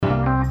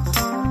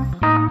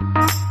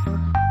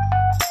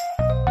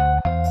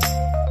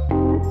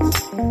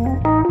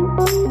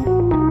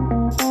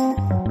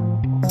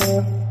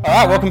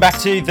right, welcome back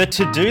to the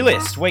to-do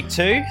list, week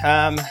 2.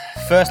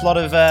 First lot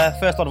of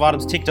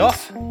items ticked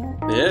off.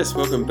 Yes,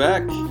 welcome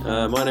back.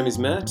 My name is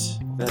Matt.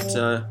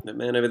 That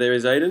man over there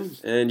is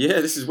Aiden, and yeah,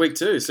 this is week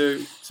 2. So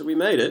we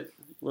made it.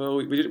 Well,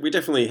 we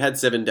definitely had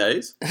 7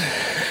 days.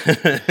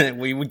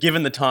 We were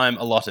given the time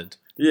allotted.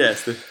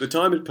 Yes, the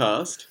time had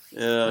passed,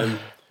 and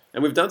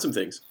we've done some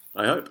things.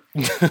 I hope.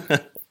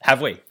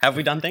 Have we? Have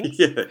we done things?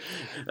 Yeah,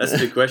 that's a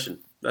big question.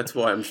 That's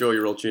why I'm sure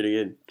you're all tuning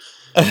in.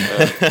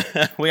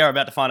 We are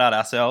about to find out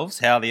ourselves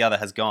how the other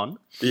has gone.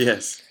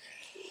 Yes.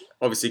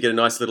 Obviously, get a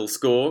nice little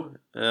score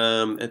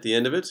at the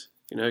end of it.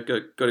 You know,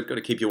 got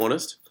to keep you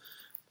honest.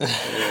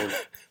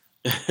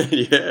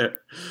 Yeah.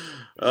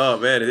 Oh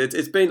man,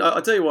 it's been.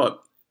 I'll tell you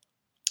what.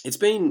 It's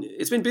been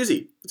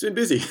busy. It's been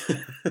busy.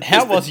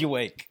 How was your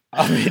week?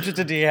 I'm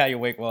interested to hear how your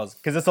week was,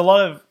 because it's a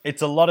lot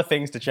of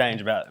things to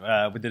change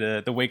about with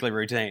the weekly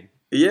routine.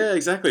 Yeah,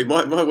 exactly.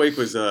 My week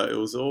was it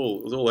was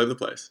all over the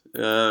place.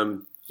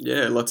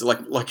 Yeah, lots of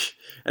like,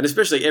 and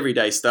especially every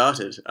day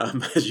started,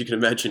 as you can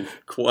imagine,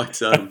 quite.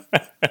 So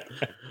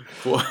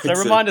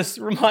remind us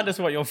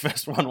what your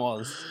first one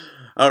was.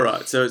 All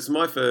right, so it's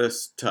my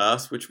first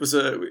task, which was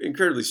an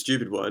incredibly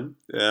stupid one.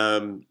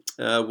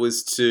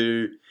 Was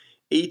to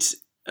eat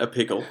a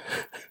pickle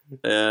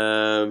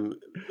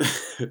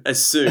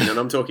as soon, and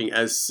I'm talking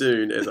as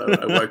soon as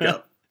I woke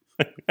up.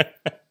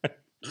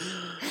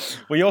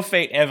 Were your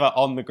feet ever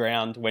on the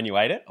ground when you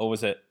ate it, or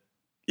was it?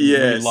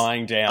 Yes. You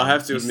lying down? I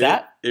have to admit.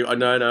 Sat?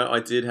 No,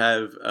 I did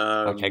have.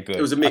 Okay, good.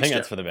 It was a mixture. I think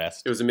that's for the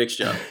best. It was a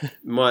mixture.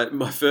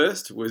 My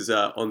first was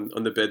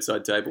on the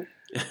bedside table.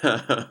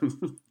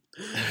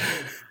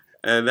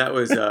 And that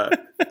was.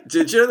 Do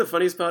you know the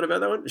funniest part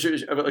about that one?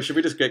 Should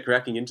we just get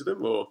cracking into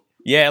them, or?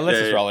 Yeah, let's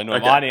just roll into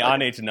them. Okay. I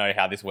need to know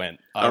how this went.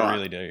 I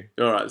really do.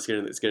 All right, let's get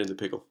into the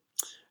pickle.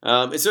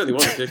 It certainly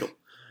was a pickle.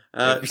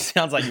 It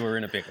sounds like you were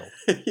in a pickle.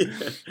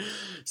 Yeah.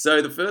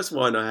 So the first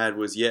one I had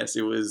was, yes,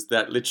 it was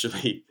that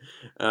literally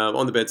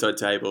on the bedside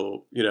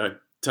table, you know,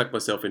 tucked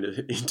myself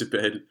into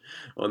bed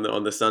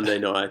on the Sunday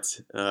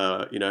night,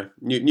 you know,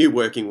 new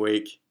working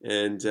week,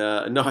 and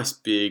a nice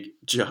big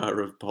jar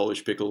of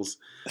Polish pickles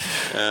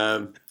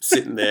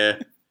sitting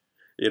there,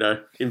 you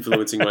know,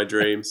 influencing my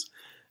dreams.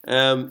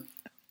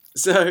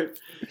 So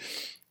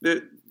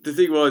the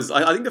thing was,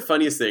 I think the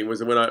funniest thing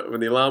was when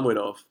the alarm went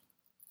off.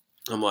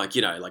 I'm like,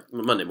 you know, like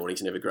Monday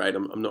mornings are never great.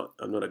 I'm not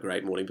a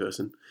great morning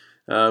person.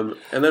 And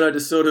then I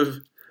just sort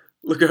of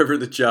look over at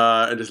the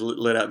jar and just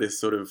let out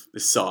this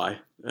sigh.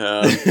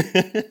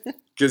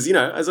 Because, you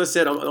know, as I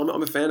said,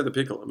 I'm a fan of the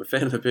pickle.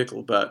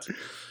 But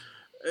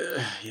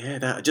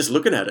just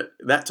looking at it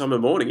that time of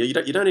morning, you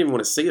don't even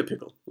want to see a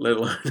pickle, let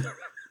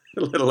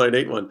alone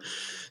eat one.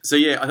 So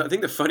yeah, I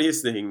think the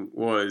funniest thing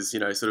was,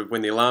 you know, sort of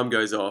when the alarm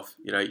goes off,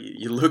 you know,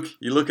 you're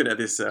looking at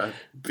this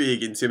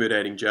big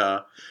intimidating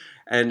jar.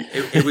 And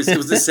it was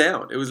the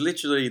sound. It was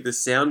literally the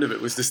sound of it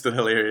was just the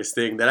hilarious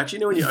thing. That actually,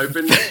 you know, when you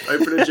open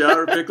a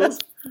jar of pickles,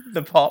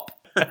 the pop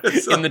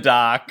in the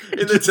dark,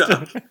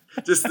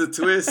 just the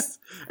twist,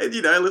 and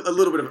you know, a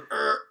little bit of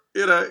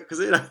you know,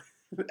 because you know,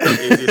 not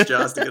the easiest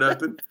jars to get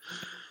open.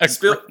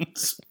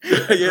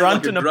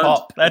 Grunt and a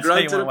pop. That's how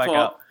you want to wake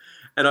up.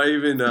 And I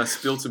even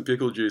spilled some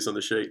pickle juice on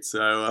the sheet.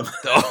 So.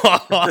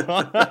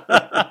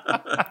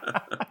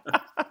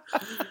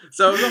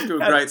 So I was off to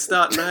a great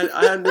start, and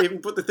I hadn't even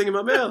put the thing in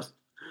my mouth,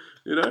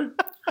 you know.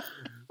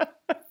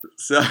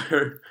 So,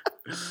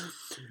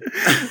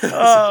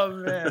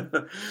 oh man.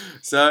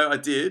 So I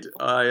did.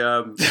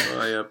 I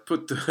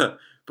put the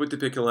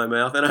pickle in my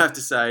mouth, and I have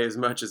to say, as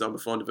much as I'm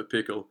fond of a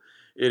pickle,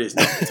 it is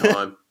not the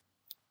time.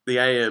 The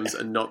AMs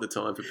are not the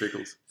time for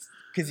pickles.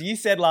 Because you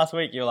said last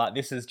week, you're like,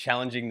 this is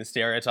challenging the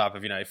stereotype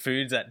of, you know,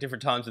 foods at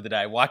different times of the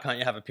day. Why can't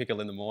you have a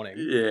pickle in the morning?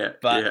 Yeah.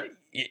 But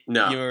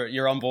no.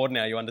 You're on board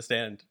now. You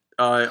understand.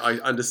 I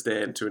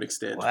understand to an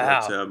extent what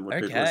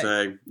people are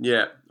saying.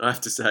 Yeah, I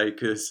have to say,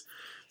 because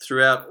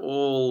throughout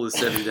all the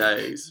 7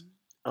 days,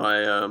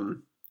 I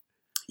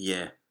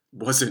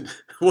wasn't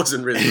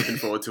really looking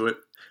forward to it,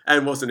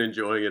 and wasn't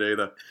enjoying it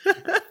either.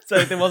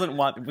 So there wasn't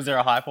one. Was there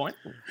a high point?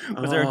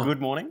 Was there a good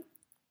morning?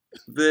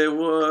 There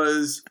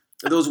was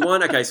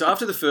one. Okay, so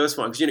after the first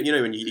one, because you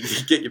know when you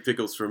get your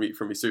pickles from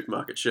your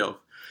supermarket shelf,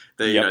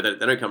 they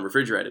don't come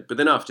refrigerated. But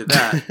then after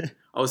that,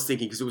 I was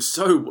thinking, because it was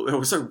so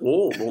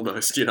warm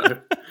almost, you know,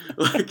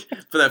 like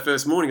for that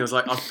first morning, I was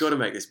like, I've got to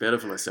make this better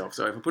for myself.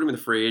 So if I put them in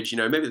the fridge, you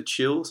know, maybe the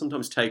chill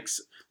sometimes takes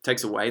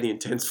away the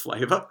intense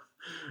flavour.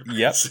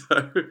 Yep. So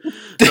I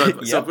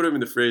put them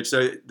in the fridge.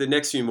 So the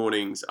next few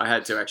mornings, I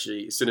had to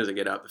actually, as soon as I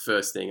get up, the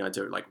first thing I had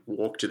to like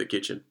walk to the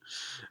kitchen,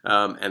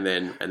 and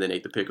then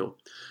eat the pickle.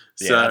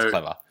 Yeah, that's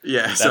clever.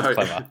 Yeah, that's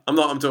clever.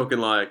 I'm talking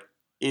like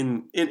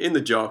in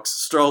the jocks,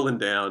 strolling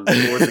down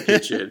towards the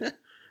kitchen.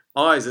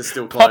 Eyes are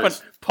still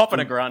closed. Popping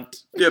a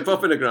grunt. Yeah,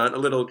 popping a grunt, a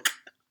little,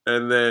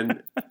 and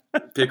then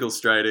pickles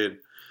straight in.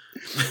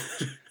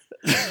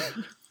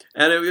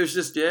 And it was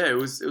just, it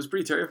was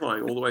pretty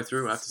terrifying all the way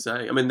through, I have to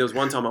say. I mean, there was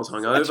one time I was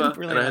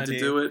hungover and I had to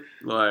do it.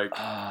 Like,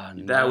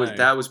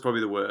 that was probably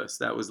the worst.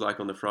 That was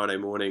like on the Friday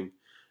morning.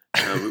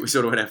 We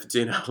sort of went out for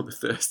dinner on the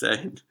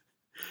Thursday.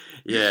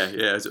 Yeah,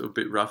 it's a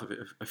bit rough.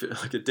 I feel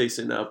like a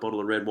decent bottle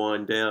of red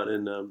wine down,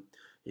 and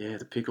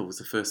the pickle was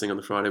the first thing on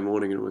the Friday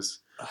morning, and it was,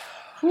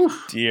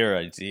 Dear,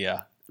 oh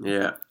dear.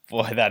 yeah.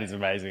 Boy, that is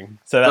amazing.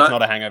 So that's But-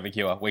 not a hangover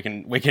cure. We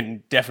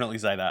can definitely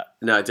say that.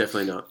 No,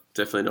 definitely not.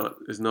 Definitely not.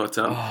 It's not.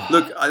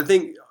 Look, I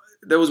think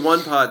there was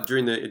one part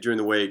during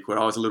the week where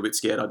I was a little bit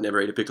scared I'd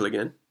never eat a pickle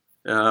again.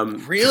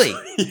 Really?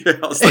 Yeah,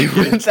 I was like, It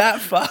went that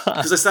far.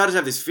 because I started to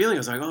have this feeling. I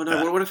was like, oh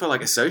no, what if I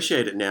like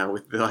associate it now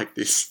with like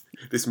this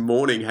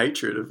morning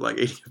hatred of like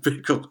eating a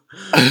pickle?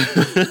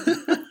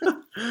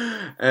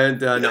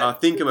 And no, I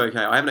think I'm okay.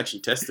 I haven't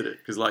actually tested it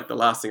because like the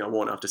last thing I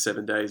want after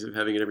 7 days of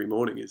having it every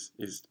morning is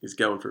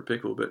going for a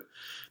pickle. But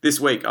this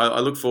week I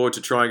look forward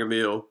to trying a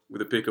meal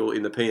with a pickle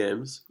in the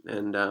PMs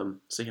and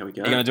see how we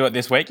go. Are you going to do it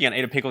this week? You're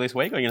going to eat a pickle this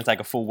week, or are you going to take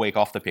a full week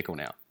off the pickle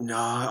now? No,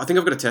 I think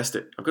I've got to test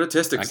it. I've got to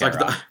test it because Okay,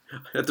 right.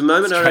 at the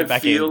moment I Straight don't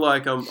back feel in.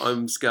 like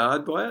I'm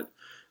scarred by it.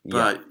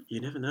 But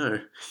you never know.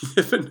 You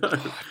never know.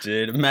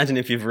 Dude, imagine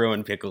if you've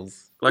ruined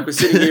pickles. Like we're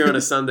sitting here on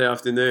a Sunday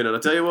afternoon, and I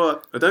tell you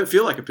what, I don't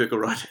feel like a pickle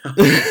right now.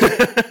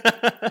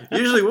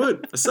 Usually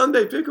would. A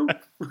Sunday pickle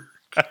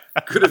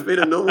could have been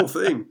a normal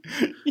thing.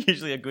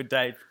 Usually a good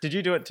day. Did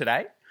you do it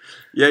today?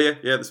 Yeah,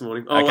 this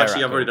morning. Oh, Okay, actually,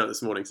 right, I've already cool. done it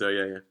this morning, so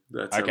yeah.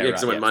 That's, Okay,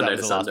 because I went so that Monday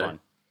was to the last Sunday. one.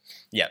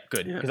 Yeah,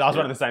 good. Yeah, Because I was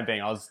yeah. running the same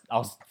thing. I was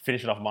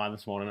finishing off mine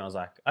this morning, and I was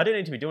like, I didn't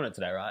need to be doing it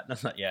today, right? And I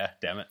was like, yeah,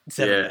 damn it,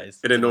 7 days.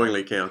 It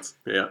annoyingly counts.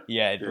 Yeah.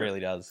 Yeah, it Yeah. really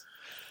does.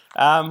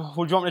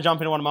 Would you want me to jump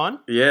into one of mine?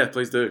 Yeah,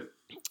 please do.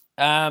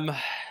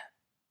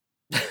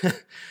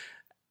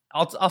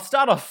 I'll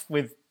start off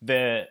with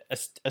the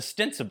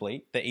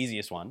ostensibly the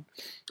easiest one.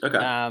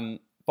 Okay.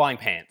 Buying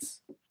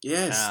pants.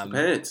 Yes, the um,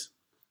 pants.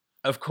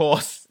 Of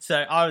course. So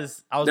I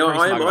was No, pretty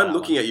smug about I'm that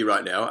looking one. at you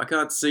right now. I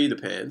can't see the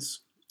pants.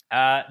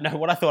 No,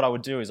 what I thought I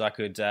would do is I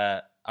could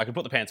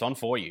put the pants on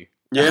for you.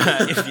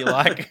 Yeah. If you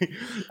like,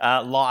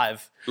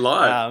 live.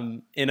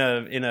 Live. In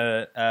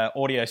a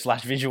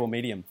audio/visual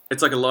medium.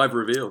 It's like a live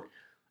reveal.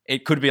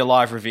 It could be a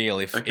live reveal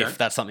if Okay.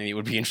 that's something that you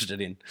would be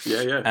interested in.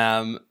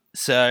 Yeah.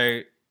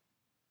 So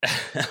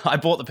I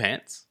bought the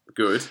pants.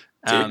 Good.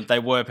 Tick. They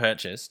were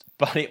purchased,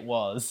 but it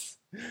was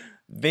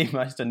the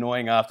most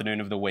annoying afternoon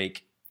of the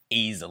week,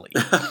 easily.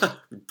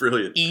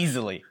 Brilliant.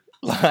 Easily.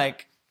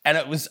 And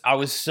I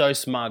was so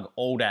smug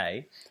all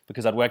day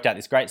because I'd worked out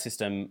this great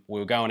system. We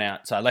were going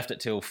out, so I left it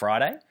till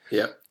Friday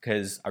Yep.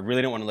 because I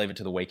really didn't want to leave it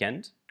to the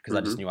weekend because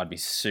I just knew I'd be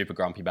super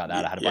grumpy about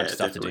that. I had a bunch of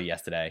stuff to do definitely.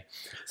 yesterday.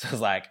 So I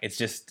was like,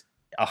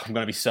 I'm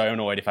going to be so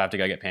annoyed if I have to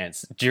go get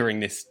pants during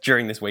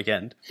this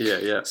weekend.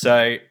 Yeah.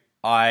 So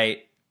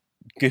I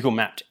Google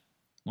mapped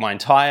my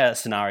entire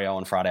scenario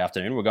on Friday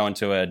afternoon. We're going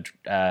to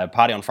a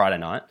party on Friday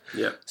night.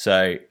 Yep.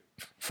 So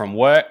from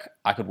work,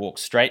 I could walk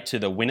straight to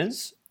the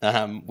Winners,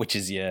 which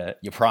is your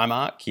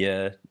Primark,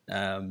 your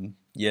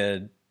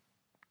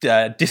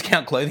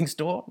discount clothing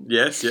store,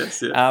 Yes.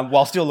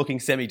 while still looking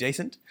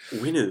semi-decent.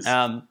 Winners.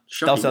 They'll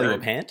Shocking sell you a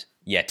name. pant.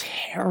 Yeah,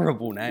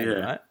 terrible name, Yeah.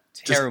 right?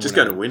 Terrible Just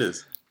go name. to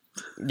Winners.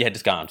 Yeah,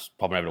 just go. I'm just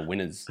popping over to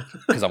Winners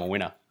because I'm a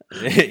winner.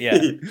 Yeah,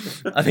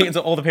 I think it's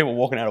all the people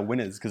walking out of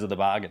Winners because of the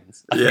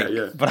bargains. I Yeah, think,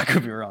 yeah. But I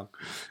could be wrong.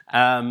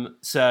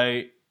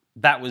 So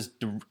that was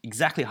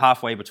exactly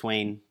halfway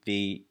between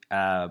the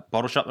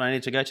bottle shop that I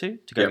needed to go to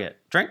Yep.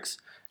 get drinks,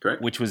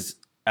 Correct. which was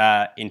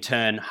in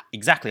turn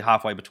exactly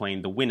halfway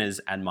between the Winners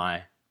and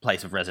my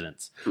place of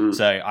residence.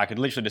 So I could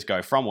literally just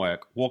go from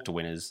work, walk to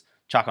Winners,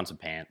 chuck on some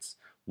pants,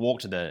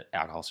 walk to the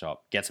alcohol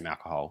shop, get some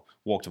alcohol,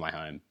 walk to my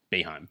home,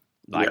 be home.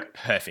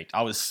 Perfect.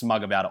 I was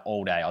smug about it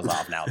all day. I was like,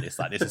 I've nailed this.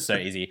 Like, this is so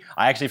easy.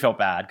 I actually felt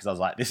bad because I was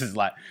like, this is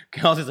like,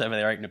 girls is over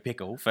there eating a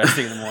pickle first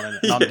thing in the morning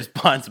and I'm just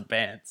buying some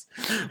pants.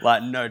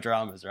 Like, no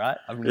dramas, right?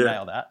 I've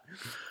nailed that.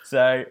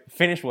 So,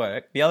 finish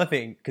work. The other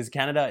thing, because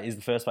Canada is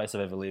the first place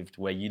I've ever lived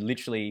where you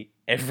literally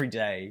every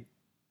day,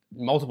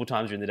 multiple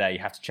times during the day, you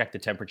have to check the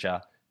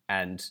temperature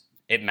and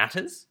it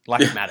matters.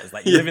 Like, it matters.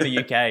 Like, you live in the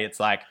UK, it's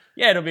like,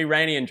 yeah, it'll be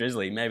rainy and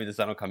drizzly. Maybe the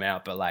sun will come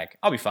out, but like,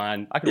 I'll be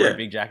fine. I can wear a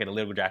big jacket, a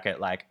little jacket.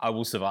 Like, I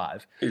will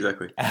survive.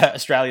 Exactly.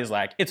 Australia's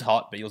like, it's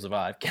hot, but you'll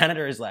survive.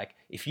 Canada is like,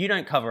 if you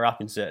don't cover up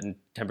in certain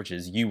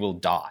temperatures, you will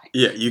die.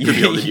 Yeah, you could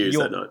be on the news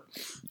that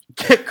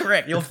night.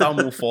 Correct. Your thumb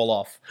will fall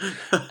off.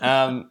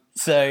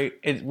 So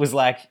it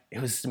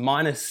was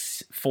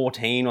minus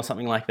 14 or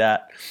something like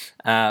that.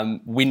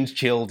 Wind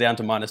chill down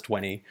to minus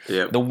 20.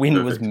 Yeah, the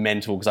wind was perfect.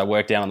 mental because I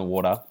worked down on the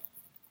water.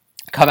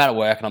 Come out of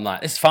work and I'm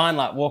like, it's fine,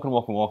 like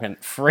walking,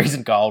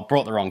 freezing cold,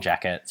 brought the wrong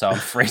jacket, so I'm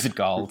freezing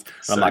cold. And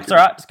So I'm like, it's good.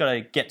 all right, just got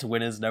to get to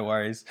Winners, no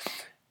worries.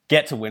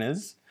 Get to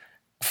Winners.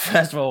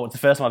 First of all, it's the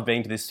first time I've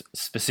been to this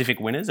specific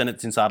Winners and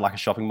it's inside like a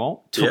shopping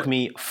mall. Took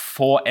me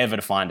forever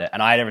to find it.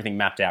 And I had everything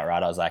mapped out,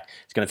 right? I was like,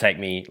 it's going to take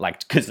me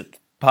because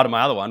part of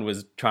my other one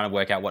was trying to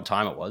work out what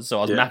time it was. So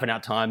I was mapping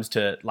out times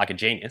to like a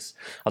genius.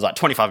 I was like,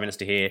 25 minutes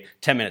to here,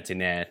 10 minutes in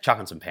there,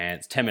 chucking some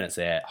pants, 10 minutes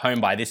there,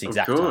 home by this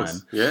exact Of course.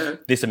 time. Yeah.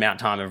 This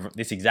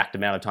exact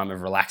amount of time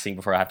of relaxing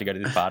before I have to go to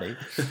this party.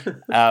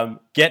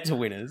 Get to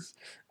Winners.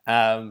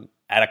 And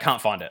and I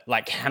can't find it.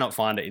 Like, cannot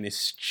find it in this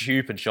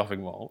stupid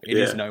shopping mall. It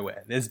is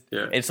nowhere.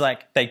 It's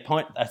like they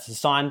point. It's a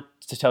sign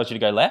that tells you to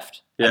go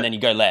left, and then you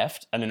go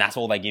left, and then that's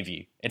all they give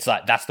you. It's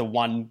like that's the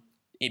one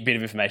bit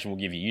of information we'll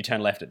give you. You turn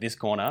left at this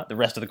corner. The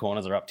rest of the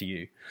corners are up to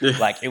you. Yeah.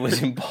 Like, it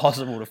was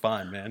impossible to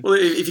find, man. Well,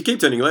 if you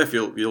keep turning left,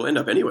 you'll end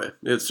up anywhere.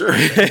 It's true.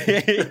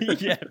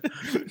 Yeah,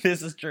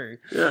 this is true.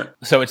 Yeah.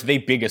 So it's the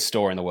biggest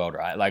store in the world,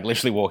 right? Like,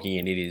 literally walking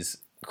in, it is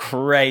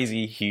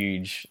crazy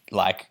huge.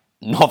 Like,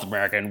 North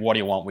American, what do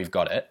you want? We've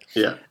got it.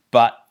 Yeah.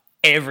 But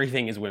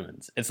everything is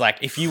women's. It's like,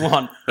 if you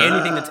want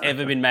anything that's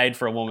ever been made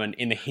for a woman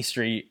in the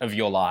history of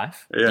your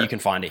life, you can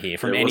find it here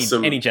from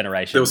any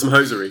generation. There was some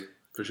hosiery.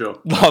 For sure.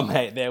 Oh,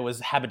 mate, there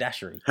was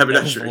haberdashery.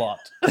 Haberdashery. There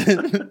was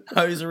a lot.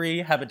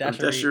 Hosiery,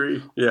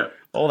 haberdashery. Yeah.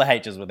 All the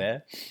H's were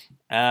there.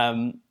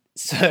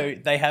 So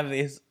they have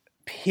this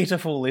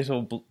pitiful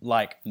little,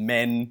 like,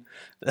 men's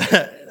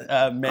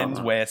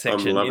wear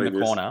section in the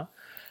corner.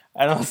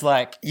 And I was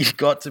like, you've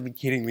got to be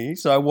kidding me.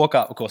 So I walk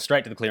up, of course,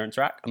 straight to the clearance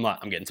rack. I'm like,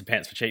 I'm getting some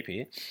pants for cheap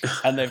here.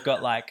 And they've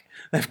got like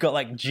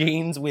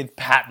jeans with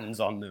patterns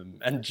on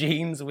them and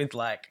jeans with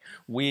like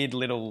weird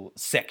little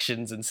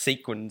sections and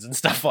sequins and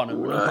stuff on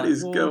them. What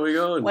is going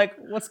on? Like,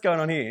 what's going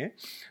on here?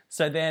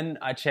 So then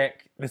I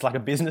check, there's like a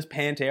business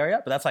pant area,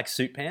 but that's like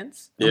suit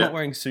pants. I'm not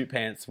wearing suit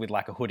pants with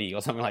like a hoodie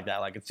or something like that.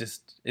 Like,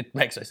 it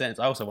makes no sense.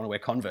 I also want to wear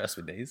Converse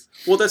with these.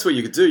 Well, that's what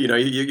you could do. You know,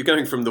 you're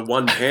going from the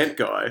one pant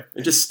guy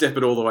and just step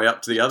it all the way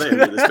up to the other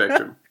end of the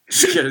spectrum.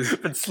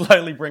 But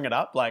slowly bring it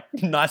up, like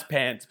nice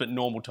pants, but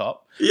normal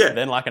top. Yeah.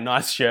 Then like a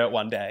nice shirt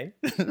one day.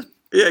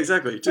 Yeah,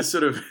 exactly. Just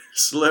sort of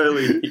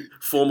slowly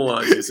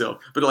formalize yourself,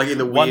 but like in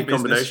the weird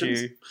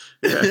combinations.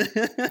 Yeah.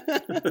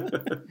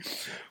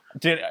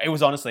 Dude, it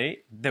was honestly,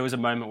 there was a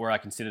moment where I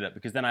considered it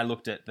because then I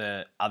looked at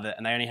the other,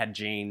 and they only had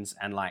jeans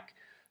and like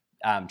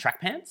track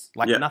pants,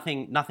 like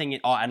nothing.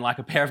 Oh, and like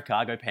a pair of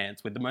cargo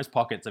pants with the most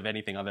pockets of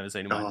anything I've ever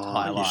seen in my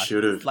entire life.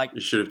 You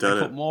should have done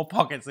it. Put more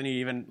pockets than you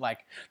even like.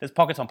 There's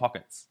pockets on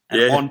pockets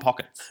and on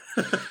pockets.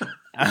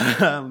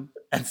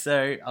 And so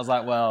I was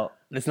like, well,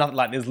 there's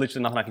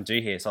literally nothing I can do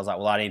here. So I was like,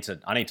 well, I need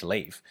to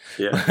leave.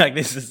 Yeah. Like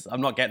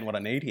I'm not getting what I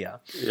need here.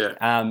 Yeah.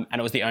 And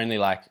it was the only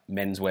like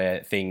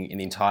menswear thing in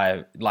the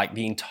entire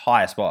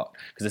spot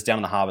because it's down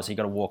in the harbour. So you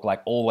got to walk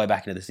like all the way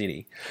back into the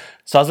city.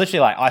 So I was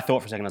literally like, I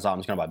thought for a second, I was like, I'm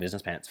just going to buy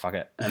business pants. Fuck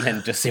it. And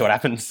then just see what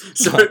happens.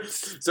 So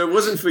it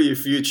wasn't for your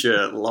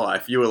future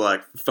life. You were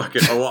like, fuck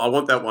it. I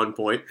want that 1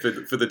 point for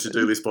the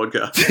to-do list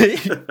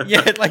podcast.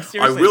 Yeah. Like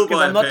seriously,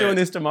 because I'm not doing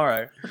this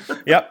tomorrow.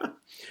 Yep.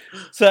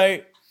 So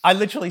I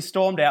literally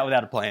stormed out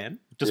without a plan,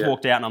 just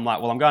walked out and I'm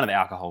like, well, I'm going to the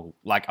alcohol.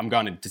 Like, I'm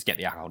going to just get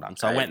the alcohol done.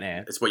 So I went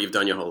there. It's what you've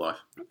done your whole life.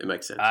 It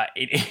makes sense.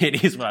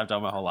 It is what I've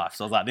done my whole life.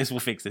 So I was like, this will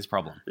fix this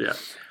problem. Yeah.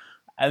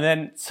 And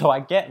then, so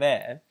I get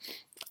there,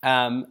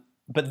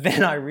 but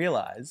then I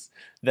realize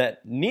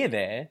that near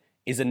there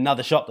is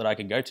another shop that I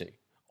can go to.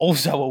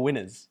 Also a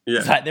Winners. Yeah.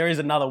 It's like there is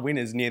another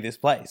Winners near this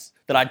place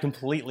that I'd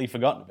completely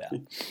forgotten about.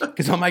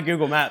 Because on my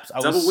Google Maps, I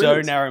was so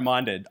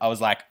narrow-minded. I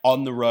was like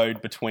on the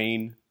road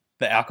between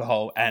the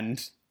alcohol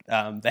and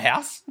the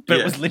house, but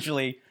it was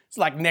literally, it's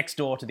like next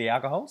door to the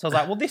alcohol. So I was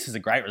like, well, this is a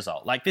great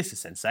result. Like, this is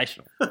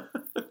sensational.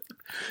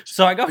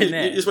 So I go in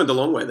there. You just went the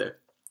long way there.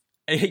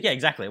 Yeah,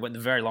 exactly. I went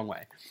the very long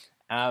way.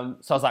 So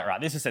I was like,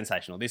 right, this is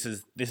sensational. This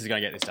is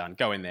going to get this done.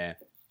 Go in there.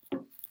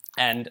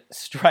 And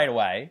straight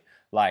away,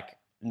 like,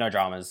 no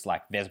dramas.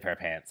 Like, there's a pair of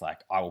pants.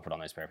 Like, I will put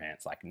on those pair of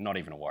pants. Like, not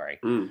even a worry.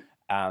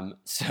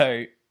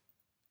 So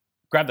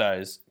grab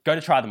those, go to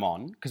try them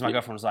on, because my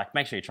girlfriend was like,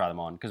 make sure you try them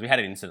on, because we had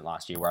an incident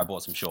last year where I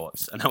bought some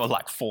shorts and they were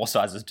like 4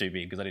 sizes too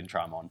big because I didn't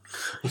try them on.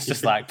 It's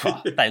just like,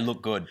 they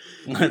look good.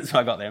 So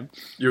I got them.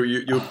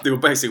 They were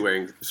basically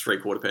wearing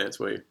 3/4 pants,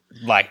 were you?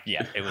 Like,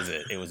 yeah, it was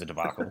a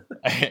debacle.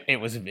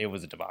 it was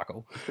a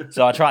debacle.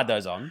 So I tried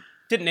those on.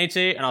 Didn't need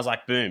to, and I was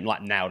like, boom,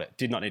 like nailed it.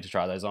 Did not need to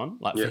try those on.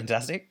 Like,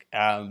 fantastic.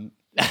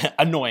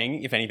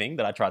 Annoying, if anything,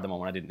 that I tried them on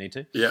when I didn't need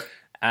to. Yeah.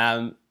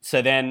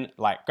 So then,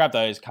 like, grab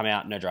those, come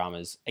out, no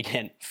dramas.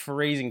 Again,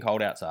 freezing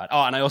cold outside.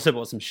 Oh, and I also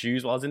bought some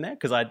shoes while I was in there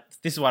because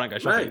this is why I don't go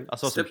shopping. Mate, I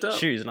saw some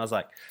shoes and I was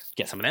like,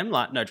 get some of them,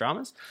 like, no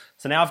dramas.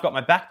 So now I've got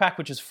my backpack,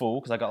 which is full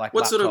because I got like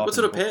what sort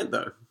of pant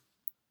though?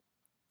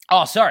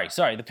 Oh, sorry.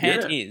 The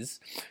pant is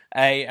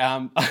a.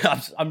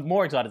 I'm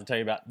more excited to tell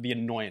you about the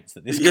annoyance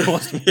that this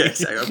caused me. Yeah,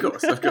 exactly.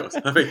 Of course.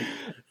 I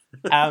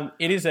mean,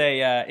 it is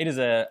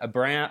a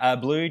brown,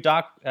 blue,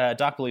 dark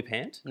blue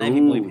pant, navy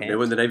blue pant. They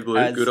went the navy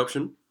blue, good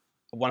option.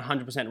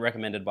 100%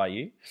 recommended by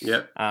you.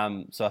 Yep.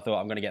 So I thought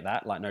I'm going to get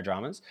that, like no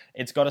dramas.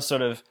 It's got a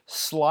sort of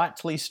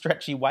slightly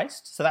stretchy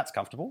waist, so that's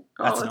comfortable.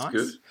 That's nice.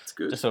 Good. That's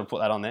good. Just sort of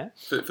put that on there.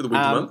 For the winter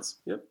months.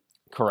 Yep.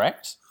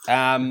 Correct.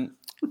 Pocket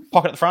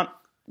at the front,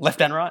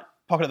 left and right.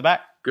 Pocket at the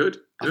back. Good.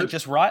 I think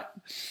just right.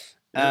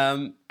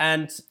 Yep.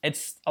 And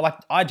it's like,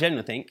 I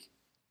genuinely think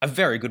a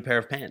very good pair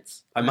of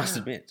pants. I must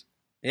admit.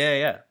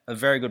 Yeah. A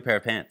very good pair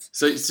of pants.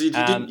 So you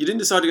didn't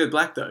decide to go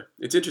black though.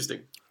 It's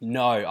interesting.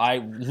 No, I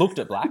looked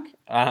at black.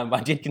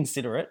 I did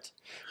consider it.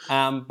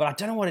 But I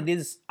don't know what it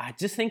is. I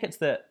just think it's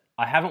that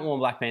I haven't worn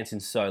black pants in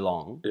so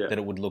long that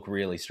it would look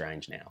really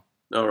strange now.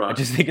 All I right.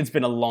 just think it's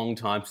been a long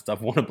time since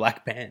I've worn a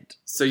black pant.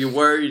 So you're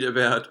worried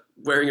about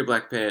wearing a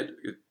black pant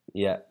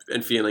Yeah.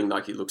 and feeling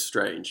like it looks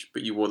strange,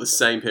 but you wore the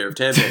same pair of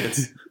tan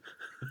pants.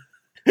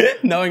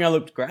 Knowing I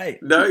looked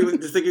great. No, you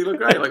think you look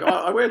great. Like,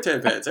 I wear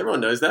tan pants.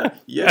 Everyone knows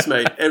that. Yes,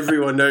 mate.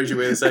 Everyone knows you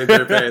wear the same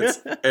pair of pants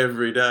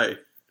every day.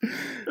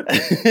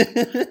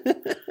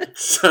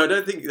 So I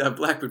don't think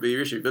black would be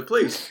your issue. But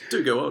please,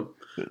 do go on.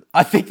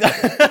 I think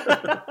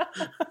that.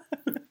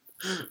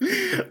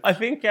 I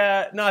think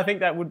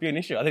that would be an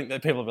issue. I think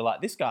that people will be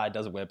like, this guy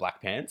doesn't wear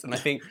black pants, and I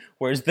think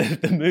whereas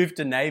the move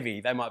to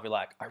navy, they might be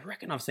like, I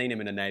reckon I've seen him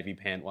in a navy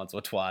pant once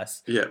or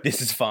twice. Yeah.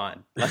 This is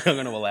fine. Like, I'm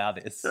going to allow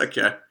this.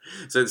 Okay.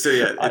 So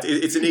yeah,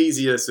 it's an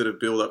easier sort of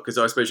build up because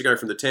I suppose you go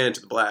from the tan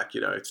to the black.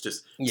 It's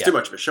just too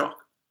much of a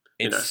shock.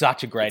 It's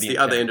such a gradient. It's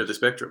the other end of the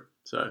spectrum.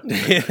 So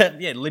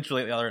yeah,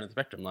 literally at the other end of the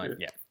spectrum. Like,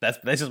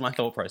 this is my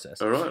thought process.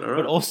 All right.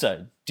 But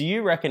also, do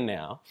you reckon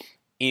now,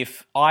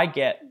 if I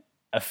get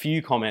a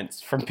few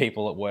comments from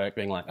people at work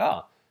being like,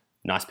 oh,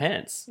 nice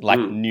pants, like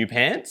new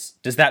pants,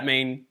 does that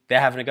mean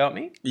they're having a go at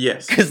me?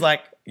 Yes. Because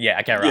okay,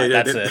 right.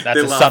 That's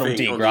a subtle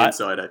dig, on right? The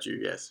inside at you,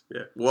 yes.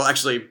 Yeah. Well,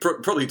 actually,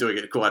 probably doing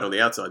it quite on the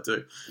outside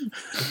too.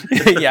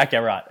 Yeah, okay,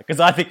 right. Because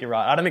I think you're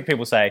right. I don't think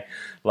people say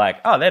like,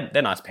 oh,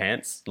 they're nice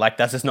pants. Like,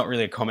 that's just not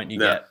really a comment you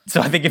get.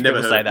 So I think if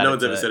people say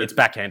that, it's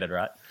backhanded,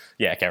 right?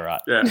 Yeah, okay,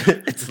 right. Yeah.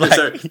 It's like...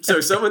 so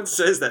if someone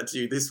says that to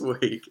you this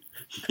week,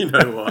 you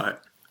know why.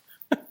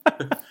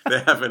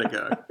 They're having a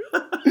go.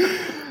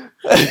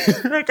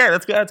 Okay,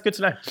 that's good. That's good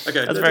to know.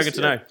 Okay, that's very good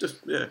to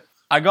know.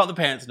 I got the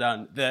pants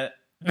done.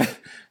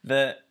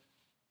 The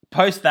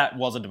post that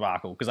was a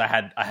debacle because I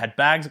had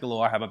bags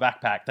galore. I had my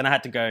backpack. Then I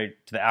had to go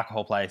to the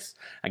alcohol place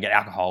and get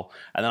alcohol.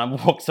 And then I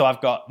walked. So I've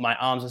got my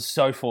arms are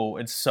so full.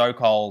 It's so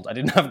cold. I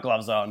didn't have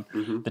gloves on.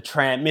 Mm-hmm. The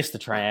tram missed the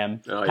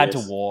tram. Had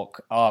to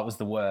walk. Oh, it was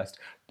the worst.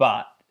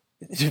 But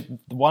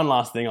one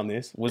last thing on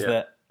this was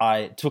that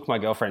I took my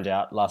girlfriend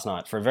out last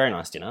night for a very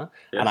nice dinner,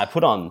 and I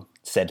put on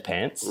said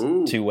pants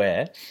to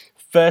wear.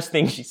 First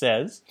thing she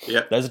says,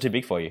 those are too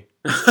big for you.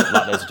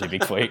 Like, those are too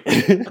big for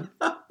you.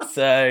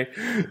 So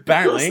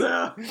apparently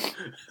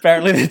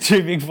they're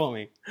too big for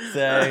me.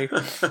 So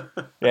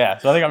yeah,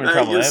 so I think I'm in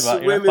trouble there.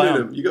 But swimming in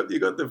them. You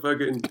got the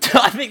fucking.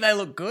 I think they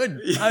look good.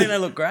 I think they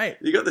look great.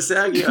 You got the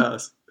saggy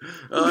ass.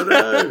 Oh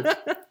no.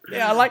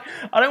 Yeah,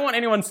 I don't want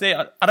anyone to see.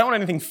 I don't want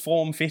anything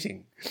form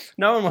fitting.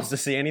 No one wants to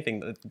see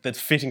anything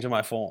that's fitting to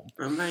my form.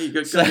 Oh mate, you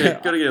got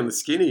to get on the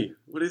skinny.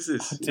 What is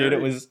this, dude?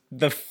 It was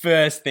the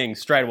first thing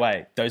straight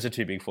away. Those are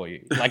too big for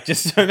you. Like,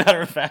 just so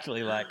matter of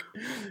factly, like,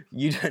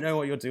 you don't know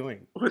what you're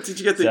doing. What did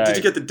you get? Did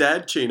you get the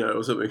dad chino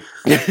or something?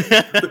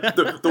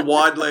 the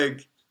wide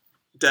leg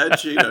dad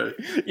chino.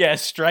 Yeah,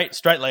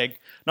 straight leg.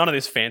 None of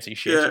this fancy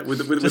shit. Yeah,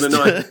 with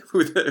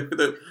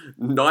a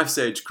knife's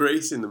edge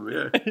crease in them.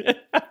 Yeah.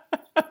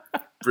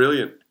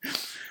 Brilliant.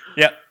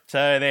 Yep.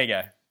 So there you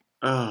go.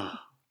 Oh,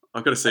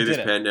 I've got to see this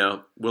pant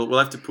now. We'll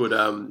have to put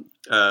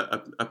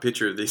a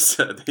picture of these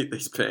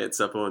pants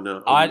up on.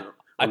 I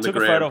took a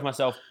photo of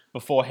myself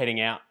before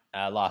heading out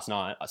last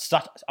night.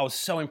 I was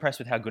so impressed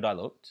with how good I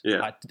looked.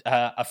 Yeah.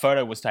 A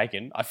photo was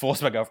taken. I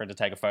forced my girlfriend to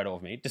take a photo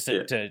of me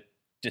to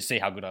just see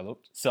how good I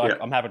looked. So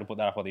I'm happy to put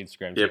that up on the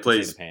Instagram. So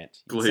please. See the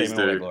pants. Please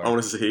do. I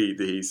want to see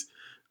these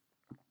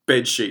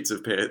bed sheets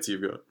of pants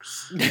you've got.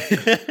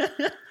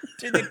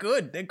 Dude, they're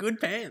good. They're good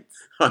pants.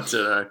 I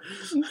don't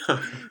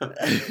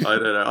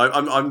know.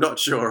 I'm not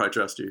sure I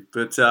trust you,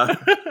 but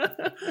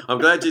I'm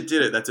glad you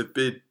did it. That's a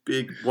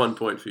big 1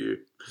 point for you.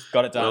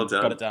 Got it done. Well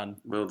done. Got it done.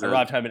 Well done.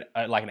 Arrived home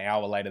like an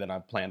hour later than I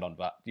planned on,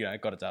 but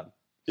got it done.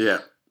 Yeah,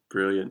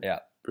 brilliant. Yeah,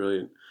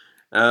 brilliant.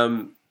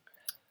 All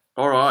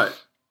right.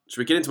 Should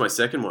we get into my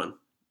second one?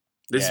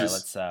 This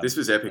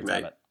was epic,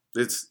 mate.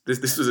 This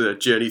was a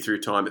journey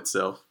through time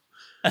itself.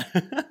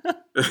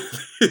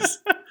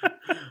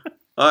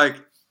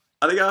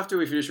 I think after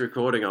we finished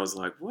recording, I was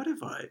like, what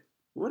have I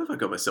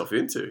got myself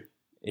into?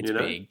 It's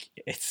big.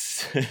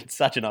 It's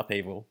such an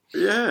upheaval.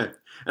 Yeah.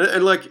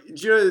 And like, do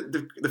you know,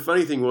 the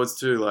funny thing was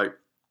too, like,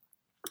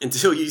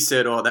 until you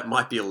said, oh, that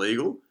might be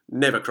illegal,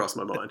 never crossed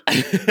my mind.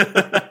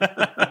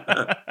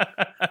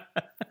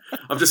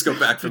 I've just got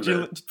back from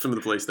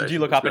the police station. Did you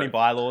look up any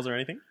bylaws or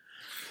anything?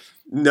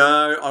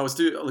 No, I was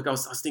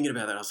thinking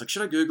about that. I was like,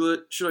 should I Google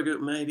it? Should I go?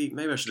 Maybe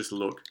I should just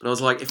look. And I was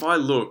like, if I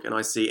look and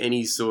I see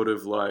any sort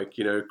of like,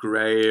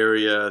 grey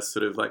area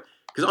sort of like,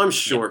 because I'm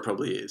sure it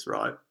probably is,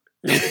 right?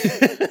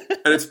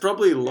 And it's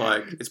probably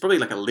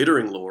like a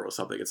littering law or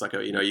something. It's like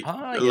a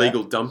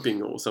illegal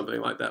dumping or something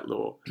like that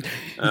law.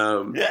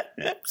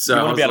 So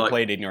you want to be able to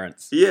plead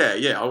ignorance.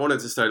 Yeah. I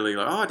wanted to totally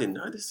like, I didn't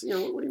know this.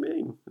 What do you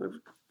mean?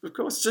 Of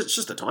course, it's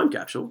just a time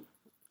capsule.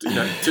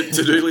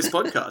 To-do list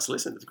podcast.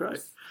 Listen, it's great.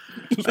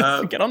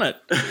 Get on it.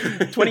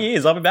 20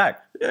 years, I'll be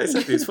back. Yeah,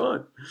 exactly. It's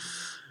fine.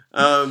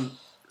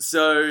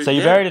 So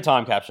you buried a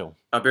time capsule.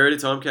 I buried a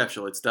time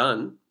capsule. It's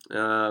done.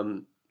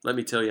 Let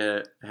me tell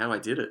you how I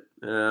did it.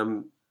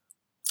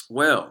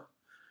 Well,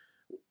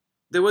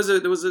 there was a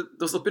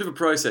bit of a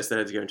process that I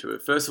had to go into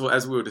it. First of all,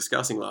 as we were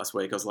discussing last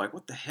week, I was like,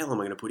 what the hell am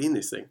I going to put in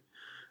this thing?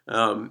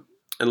 And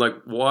like,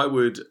 why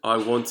would I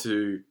want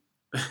to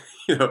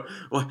you know,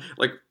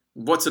 like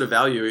what sort of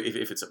value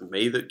if it's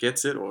me that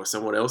gets it or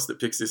someone else that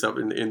picks this up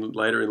in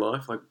later in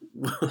life? Like,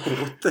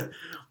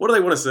 what do they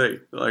want to see?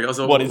 Like, I was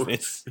like, What is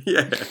this?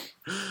 Yeah,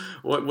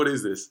 what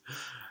is this?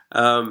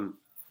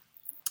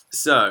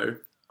 So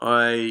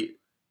I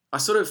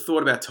sort of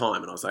thought about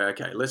time, and I was like,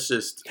 okay, let's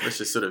just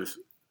sort of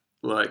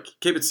like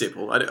keep it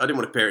simple. I didn't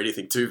want to pair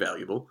anything too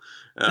valuable,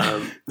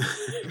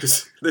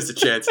 because there's a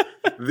chance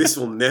this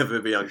will never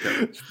be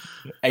uncovered.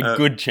 A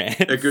good chance.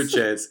 A good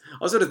chance. I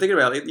was sort of thinking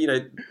about it. You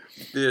know,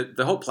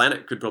 the whole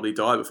planet could probably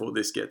die before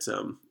this gets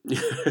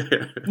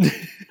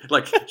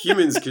like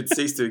humans could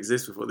cease to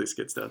exist before this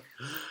gets done.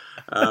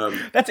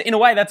 That's in a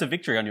way that's a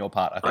victory on your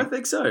part. I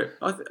think so.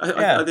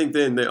 I think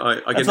then I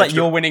get it's like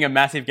you're winning a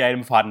massive game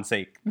of hide and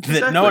seek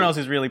that no one else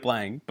is really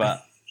playing,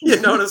 but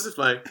yeah, no one else is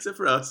playing except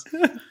for us.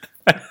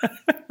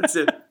 That's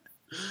it.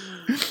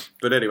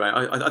 But anyway,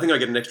 I think I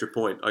get an extra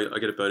point. I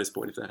get a bonus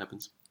point if that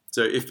happens.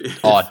 So if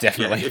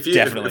definitely,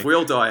 if we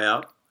all die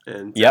out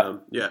and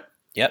yep,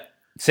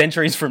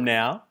 centuries from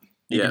now,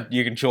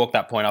 you can chalk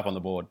that point up on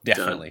the board.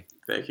 Definitely.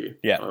 Done. Thank you.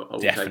 Yeah, I will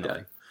definitely. Take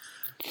that.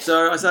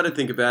 So I started to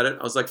think about it.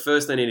 I was like,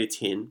 first I need a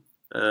tin.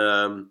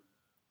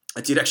 I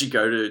did actually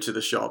go to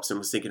the shops and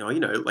was thinking,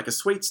 like a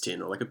sweets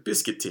tin or like a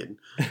biscuit tin.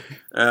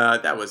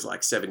 That was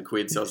like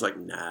 £7. So I was like,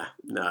 nah.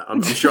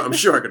 I'm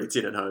sure I got a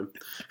tin at home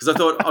because I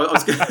thought I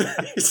was going.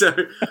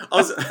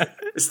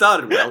 It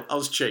started well. I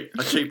was cheap.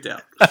 I cheaped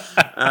out.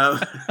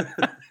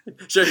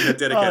 Showing you how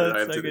dedicated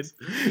I am to this.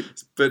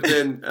 But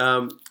then,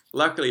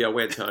 luckily, I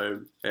went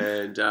home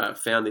and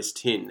found this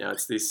tin. Now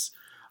it's this.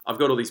 I've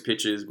got all these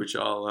pictures which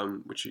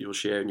you'll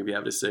share and you'll be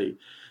able to see.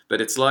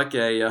 But it's like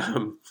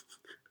a.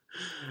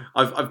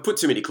 I've put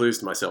too many clues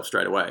to myself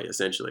straight away.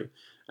 Essentially,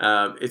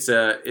 it's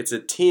a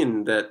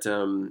tin that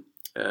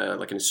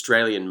like an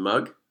Australian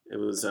mug. It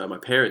was my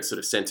parents sort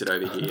of sent it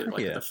over here.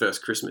 The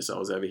first Christmas I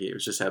was over here, it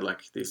just had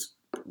like these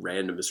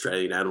random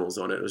Australian animals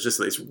on it. It was just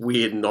this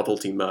weird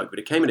novelty mug, but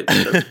it came in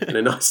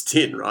a nice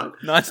tin, right?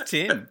 Nice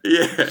tin.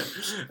 Yeah,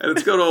 and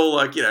it's got all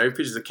like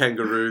pictures of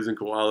kangaroos and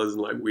koalas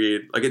and like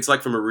weird, like it's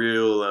like from a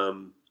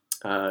real.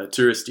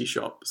 Touristy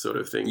shop sort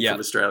of thing from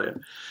Australia.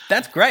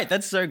 That's great.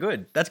 That's so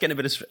good. That's getting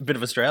a bit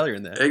of Australia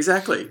in there.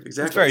 Exactly. It's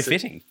very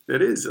fitting.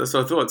 It is. That's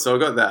what I thought. So I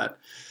got that.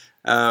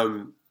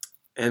 And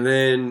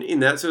then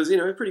in that, so it was,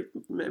 a pretty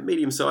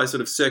medium-sized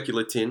sort of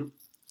circular tin.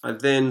 I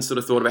then sort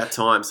of thought about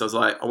time. So I was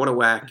like, I want to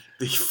whack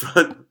the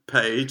front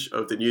page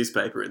of the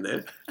newspaper in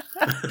there.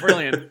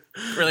 Brilliant.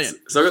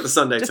 So I got the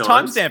Sunday Times. Just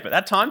timestamp it.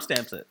 That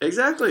timestamps it.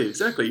 Exactly.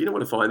 You don't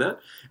want to find that.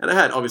 And I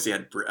had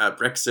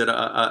Brexit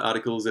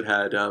articles. It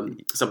had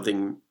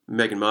something,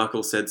 Meghan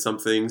Markle said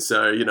something.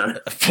 So,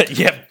 Yep.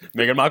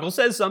 Meghan Markle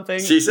says something.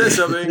 She says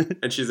something.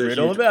 And she's Read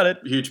all about it.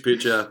 Huge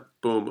picture.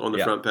 Boom, on the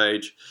front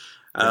page.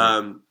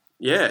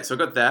 So I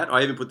got that.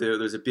 I even put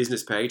there's a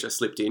business page I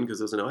slipped in because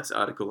there was a nice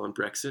article on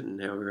Brexit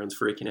and how everyone's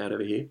freaking out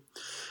over here.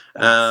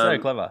 So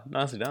clever.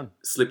 Nicely done.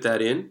 Slipped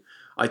that in.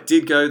 I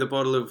did go the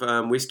bottle of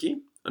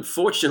whiskey.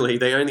 Unfortunately,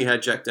 they only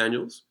had Jack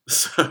Daniels.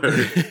 So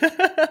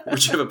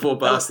whichever poor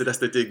bastard has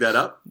to dig that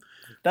up.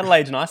 That'll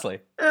age nicely.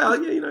 Yeah,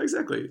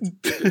 exactly.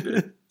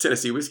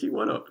 Tennessee whiskey,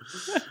 why not?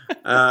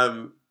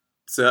 Got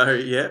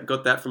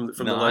that from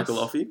the local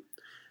offie.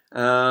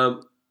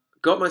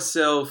 Got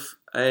myself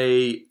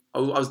I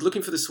was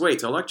looking for the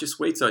sweets. I liked your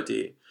sweets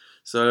idea.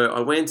 So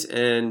I went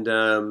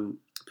and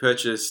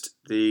purchased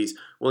these.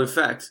 Well, in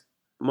fact,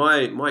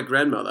 my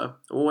grandmother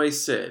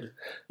always said,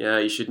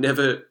 you should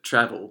never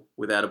travel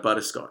without a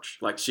butterscotch.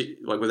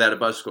 Without a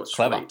butterscotch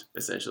sweet,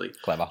 essentially.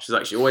 Clever. She's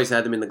like, she always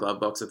had them in the glove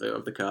box of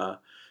the car.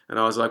 And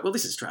I was like, well,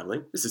 this is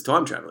traveling. This is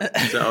time traveling.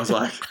 So I was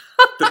like,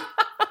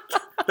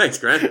 thanks,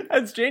 Gran.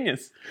 That's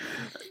genius.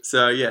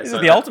 So, yeah. This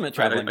is the ultimate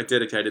traveling. I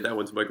dedicated that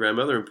one to my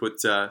grandmother and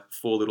put 4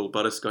 little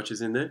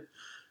butterscotches in there.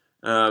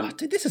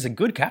 Dude, this is a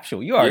good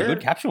capsule. You are a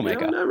good capsule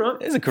maker. No, right.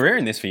 There's a career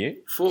in this for you.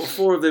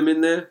 4 of them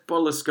in there,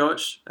 bottle of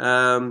scotch.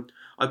 I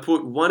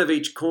put 1 of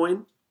each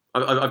coin.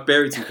 I've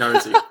buried some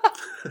currency.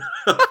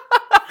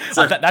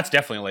 So that's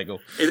definitely illegal.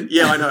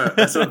 I know.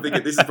 That's what I'm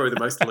thinking. This is probably the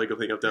most illegal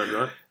thing I've done,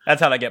 right? That's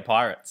how they get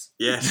pirates.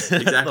 Yes,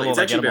 exactly. It's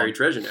actually buried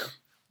treasure now.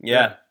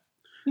 Yeah.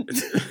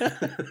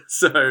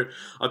 So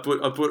I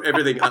put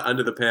everything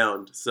under the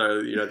pound.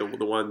 So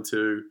the 1,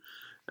 2.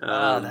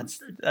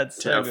 That's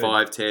so good.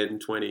 5, 10,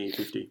 20,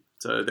 50.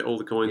 So all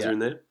the coins are in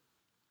there.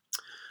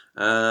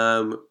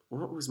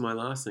 What was my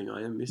last thing?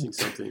 I am missing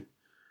something.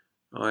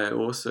 I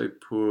also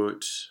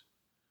put.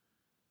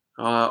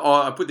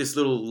 I put this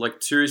little like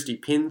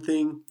touristy pin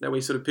thing that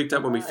we sort of picked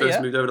up when we first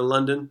moved over to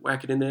London.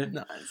 Whack it in there.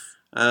 Nice.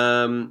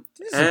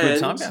 This is a good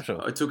time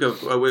capsule. I took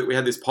we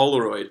had this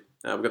Polaroid.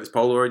 We've got this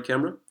Polaroid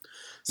camera.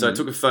 So I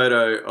took a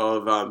photo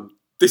of.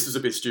 This was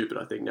a bit stupid,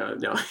 I think. No.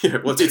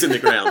 Well, it's in the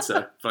ground,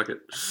 so fuck it.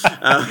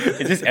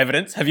 Is this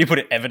evidence? Have you put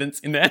evidence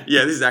in there?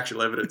 Yeah, this is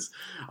actual evidence.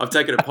 I've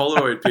taken a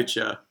Polaroid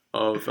picture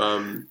of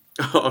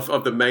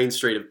the main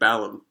street of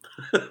Balham,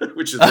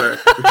 which is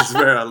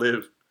where I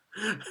live.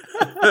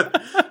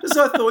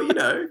 So I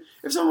thought,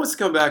 if someone wants to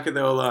come back and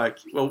they were like,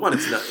 well, one,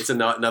 it's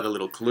another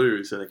little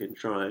clue so they can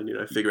try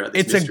and figure out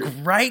this It's mystery. a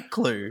great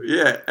clue.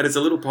 Yeah, and it's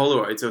a little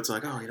Polaroid, so it's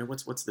like, oh,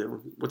 what's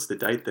the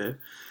date there?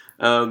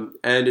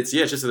 And it's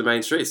just to the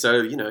main street.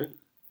 So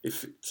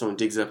if someone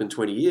digs it up in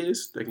 20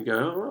 years, they can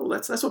go, oh, well,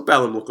 that's what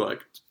Balham looked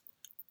like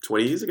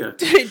 20 years ago.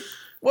 Dude,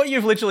 what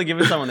you've literally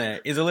given someone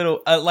there is a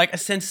little, like a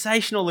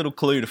sensational little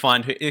clue to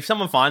find who. If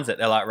someone finds it,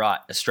 they're like, right,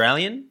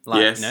 Australian,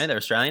 Yes. they're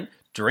Australian,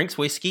 drinks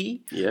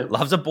whiskey, Yeah.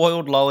 loves a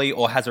boiled lolly,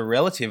 or has a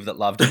relative that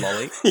loved a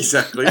lolly.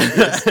 Exactly.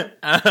 Yes.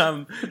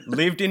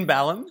 Lived in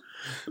Balham.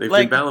 Lived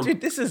in Balham.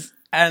 Dude, this is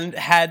and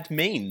had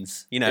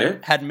means.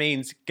 Had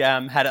means.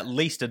 Had at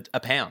least a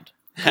pound.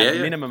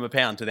 Had minimum a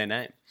pound to their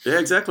name. Yeah,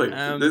 exactly.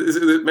 Maybe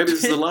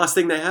this is the last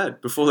thing they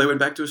had before they went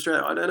back to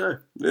Australia. I don't know.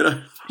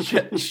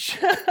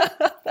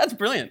 That's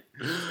brilliant.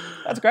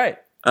 That's great.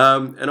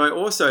 And I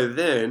also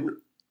then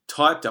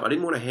typed up. I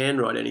didn't want to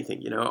handwrite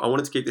anything. I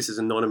wanted to keep this as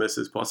anonymous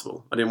as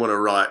possible. I didn't want to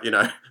write,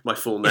 my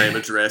full name,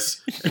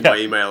 address, and my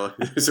email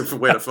for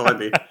where to find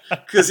me.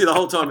 Because the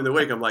whole time in the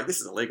week, I'm like,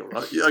 this is illegal,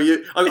 right?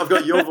 I've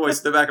got your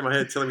voice in the back of my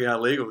head telling me how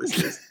illegal this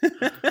is.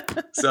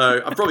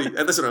 So and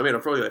that's what I mean.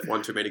 I've probably left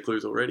one too many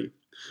clues already.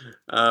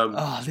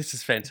 This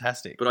is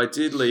fantastic. But I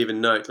did leave a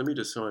note. Let me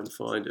just try and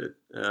find it.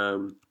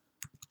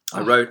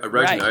 I wrote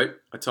a note.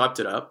 I typed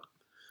it up.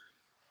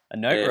 A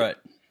note wrote.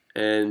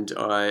 And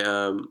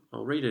I'll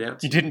read it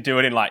out. You didn't do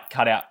it in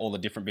cut out all the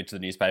different bits of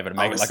the newspaper to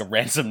make it like a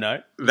ransom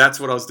note? That's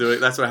what I was doing.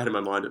 That's what I had in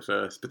my mind at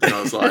first. But then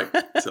I was like,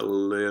 it's a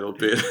little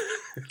bit.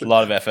 A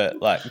lot of effort.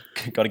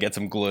 Got to get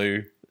some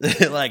glue.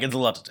 It's a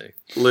lot to do.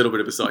 A little bit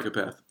of a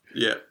psychopath.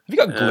 Yeah. Have you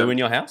got glue in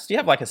your house? Do you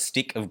have a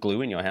stick of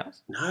glue in your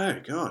house?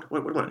 No, God.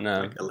 What am I?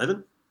 No.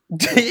 11?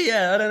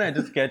 Yeah, I don't know. It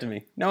just occurred to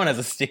me. No one has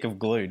a stick of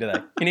glue, do they?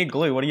 You need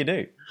glue. What do you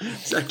do?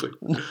 Exactly.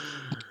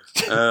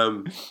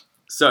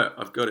 So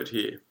I've got it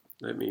here.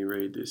 Let me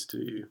read this to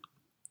you.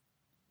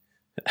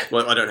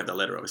 Well, I don't have the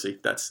letter, obviously.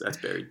 That's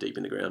buried deep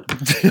in the ground.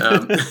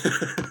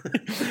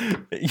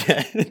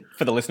 Yeah,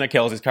 for the listener,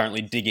 Kells is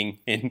currently digging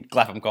in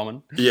Clapham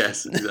Common.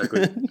 Yes,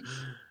 exactly.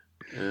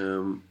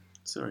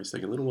 Sorry, it's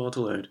taking a little while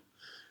to load.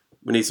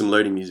 We need some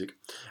loading music.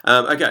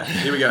 Okay,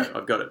 here we go.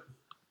 I've got it.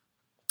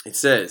 It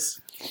says,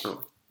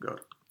 oh,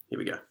 God, here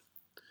we go.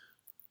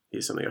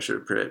 Here's something I should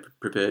have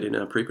prepared in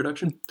our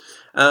pre-production.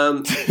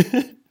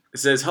 It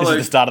says, hello.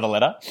 This is the start of the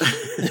letter.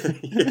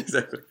 Yeah,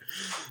 exactly.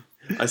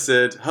 I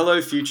said, hello,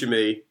 future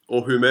me,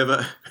 or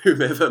whomever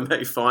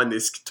may find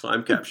this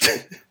time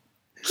capsule.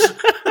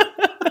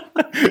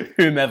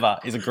 Whomever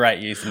is a great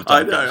use of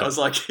time I know. capsule. I was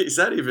like, is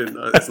that even...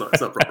 it's not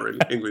proper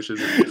English, is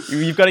it?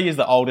 You've got to use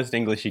the oldest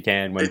English you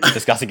can when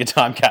discussing a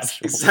time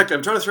capsule. Exactly.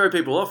 I'm trying to throw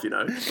people off,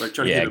 like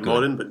trying to keep it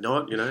modern, but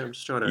not, I'm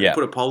just trying to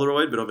put a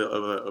Polaroid, but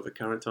of a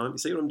current time. You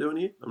see what I'm doing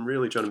here? I'm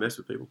really trying to mess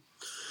with people.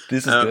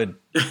 This is good.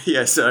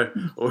 Yeah, so,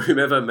 or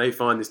whomever may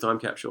find this time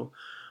capsule.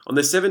 On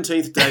the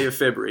 17th day of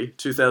February,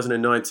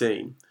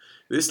 2019,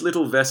 this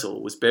little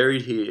vessel was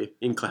buried here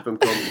in Clapham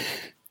Common.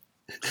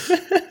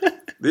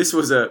 This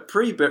was a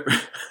pre-Brexit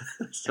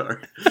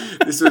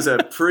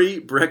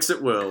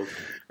world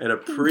and a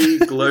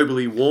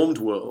pre-globally warmed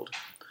world,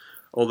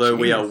 although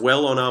we are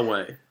well on our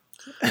way.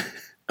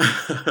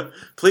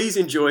 Please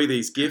enjoy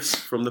these gifts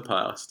from the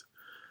past.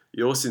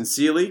 Yours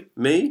sincerely,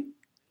 me,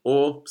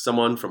 or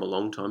someone from a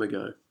long time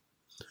ago.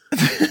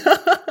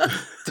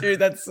 Dude,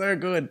 that's so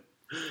good.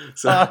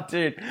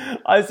 Dude,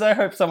 I so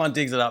hope someone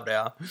digs it up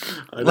now.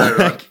 I know,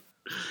 right?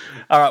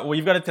 All right, well,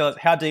 you've got to tell us,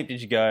 how deep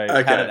did you go?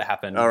 Okay. How did it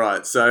happen? All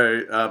right,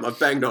 so I've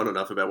banged on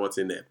enough about what's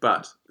in there.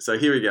 But, so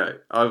here we go.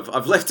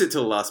 I've left it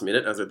till the last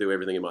minute, as I do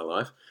everything in my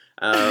life.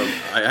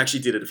 I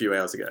actually did it a few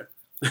hours ago.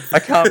 I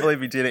can't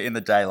believe you did it in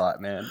the daylight,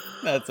 man.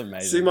 That's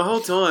amazing. See, my whole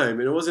time,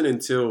 and it wasn't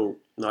until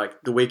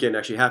the weekend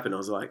actually happened, I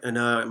was like, oh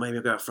no, maybe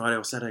I'll go out Friday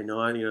or Saturday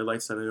night,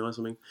 late Saturday night or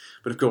something.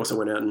 But of course I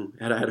went out and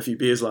had a few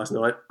beers last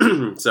night.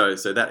 so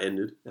that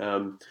ended.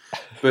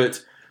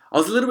 But I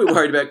was a little bit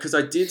worried about, because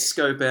I did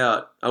scope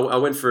out, I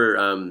went for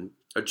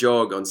a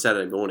jog on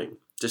Saturday morning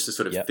just to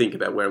sort of think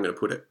about where I'm going to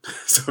put it.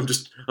 So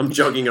I'm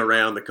jogging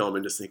around the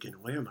common just thinking,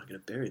 where am I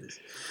going to bury this?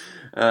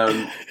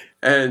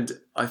 And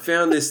I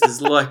found this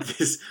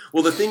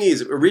well, the thing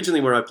is,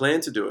 originally where I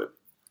planned to do it,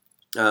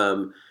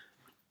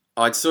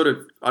 I'd sort of,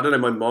 I don't know,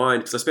 my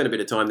mind, because I spent a bit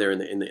of time there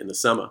in the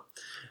summer,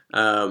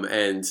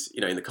 and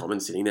in the common,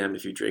 sitting there having a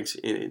few drinks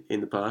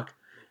in the park,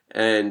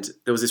 and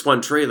there was this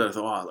one tree that I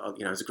thought,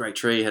 it was a great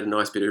tree, had a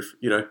nice bit of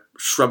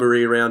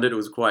shrubbery around it. It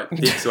was quite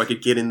thick, so I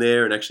could get in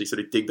there and actually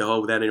sort of dig the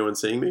hole without anyone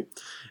seeing me.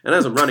 And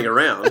as I'm running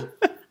around,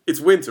 it's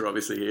winter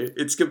obviously here.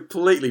 It's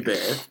completely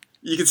bare.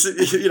 You can see,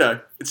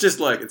 it's just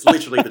it's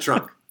literally the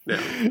trunk now.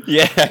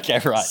 Yeah, okay,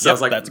 right. So I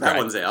was like, that great.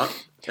 one's out.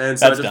 And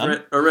so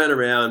I ran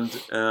around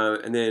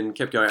and then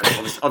kept going.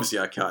 Obviously,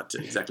 I can't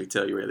exactly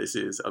tell you where this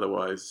is.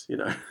 Otherwise,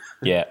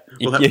 Yeah,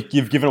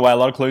 you've given away a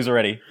lot of clues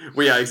already.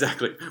 Well, yeah,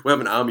 exactly. We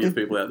have an army of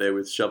people out there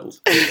with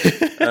shovels.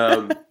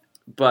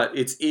 but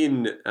it's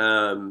in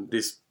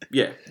this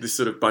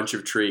sort of bunch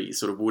of trees,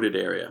 sort of wooded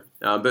area.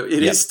 But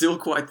it is still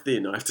quite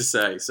thin, I have to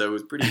say. So it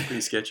was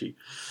pretty sketchy.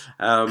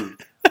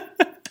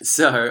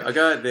 So I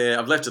go out there.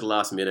 I've left at the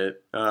last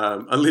minute.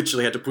 I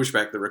literally had to push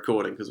back the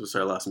recording because it was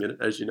so last minute,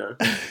 as you know.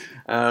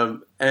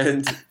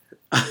 And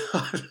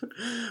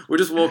we're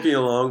just walking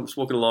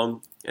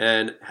along,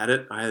 and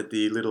I had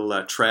the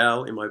little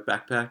trowel in my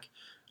backpack.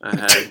 I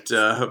had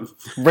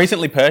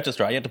recently purchased,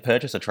 right? You had to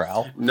purchase a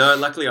trowel. No,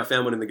 luckily I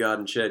found one in the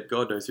garden shed.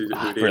 God knows who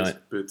it is.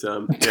 But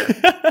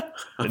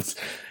yeah,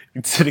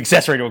 it's an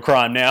accessory to a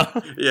crime now.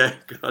 Yeah,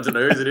 I don't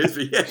know whose it is,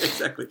 but yeah,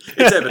 exactly.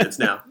 It's evidence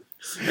now.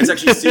 It's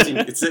actually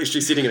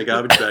sitting in a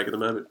garbage bag at the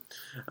moment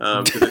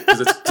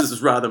because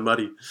it's rather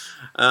muddy.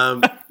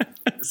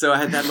 So I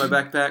had that in my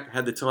backpack.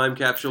 Had the time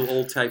capsule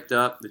all taped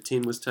up. The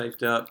tin was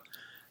taped up.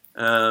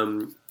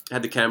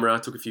 Had the camera.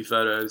 Took a few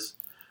photos,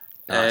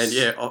 and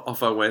yeah,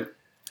 off I went.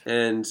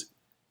 And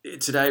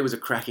today was a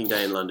cracking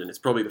day in London. It's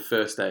probably the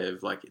first day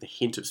of like a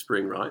hint of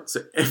spring, right?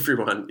 So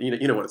everyone,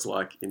 you know what it's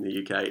like in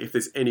the UK. If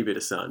there's any bit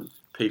of sun,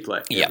 people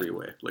are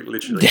everywhere, like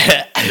literally.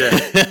 Yeah.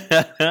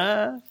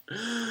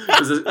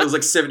 It was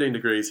like 17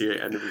 degrees here,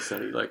 and it was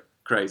sunny, like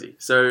crazy.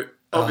 So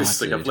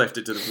obviously, I've left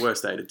it to the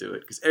worst day to do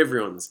it because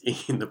everyone's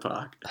in the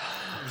park,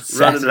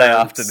 running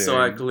around, afternoon.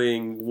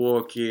 Cycling,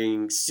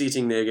 walking,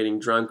 sitting there, getting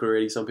drunk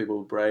already. Some people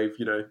were brave,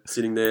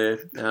 sitting there.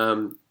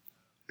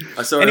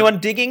 I saw anyone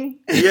digging?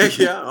 Yeah.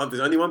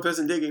 There's only one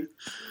person digging.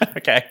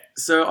 Okay.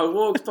 So I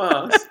walked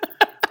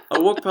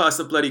past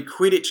the bloody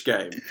Quidditch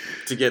game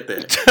to get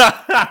there.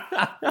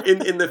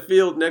 In the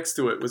field next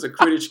to it was a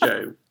Quidditch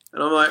game.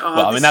 And I'm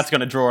like, that's going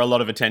to draw a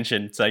lot of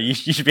attention. So you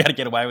should be able to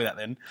get away with that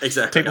then.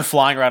 Exactly. People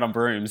flying around on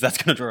brooms, that's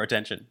going to draw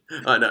attention.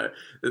 I know.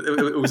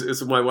 It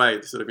was my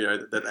way, sort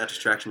of, that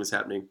distraction was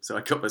happening. So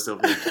I got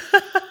myself in.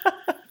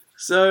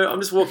 So I'm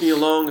just walking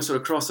along, I sort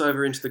of cross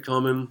over into the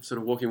common, sort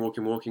of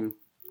walking.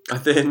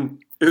 And then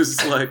it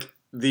was like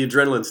the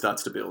adrenaline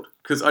starts to build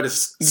because I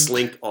just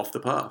slink off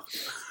the path.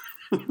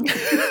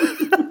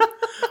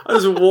 I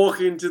just walk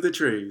into the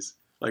trees.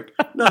 Like,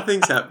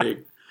 nothing's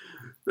happening.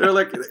 They're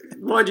like,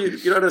 mind you,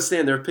 you don't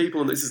understand. There are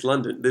people, and this is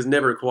London. There's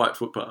never a quiet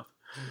footpath.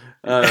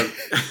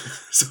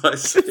 So I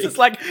see. This is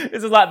like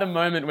the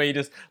moment where you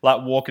just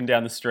like walking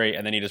down the street,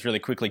 and then you just really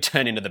quickly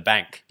turn into the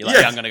bank. You're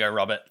like, I'm going to go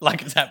rob it.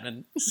 Like it's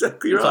happening.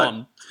 Exactly right.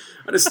 On.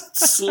 I just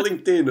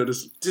slinked in. I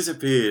just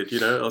disappeared.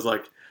 I was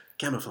like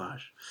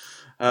camouflage.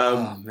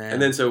 Man.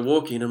 And then so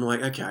walking, I'm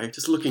like, okay,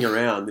 just looking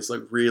around this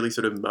like really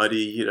sort of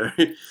muddy,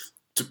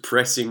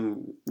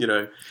 depressing,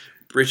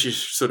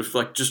 British sort of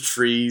like just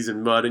trees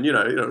and mud, and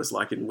it's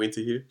like in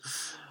winter here.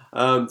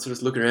 So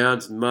just looking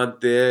around, there's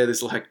mud there,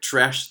 there's like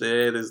trash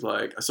there, there's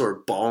like I saw a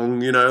bong,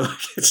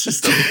 like it's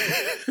just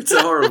it's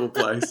a horrible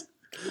place.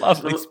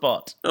 Lovely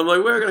spot. I'm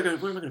like, where am I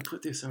going to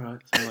put this? All right.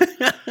 So I'm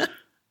like,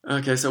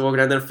 okay, so walking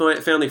down, then I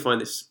finally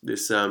find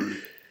this sort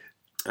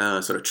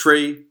of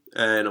tree,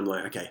 and I'm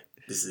like, okay,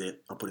 this is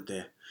it. I'll put it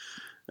there.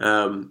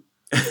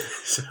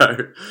 So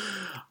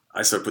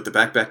I sort of put the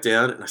backpack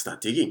down and I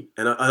start digging.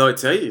 And I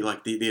tell you,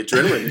 like the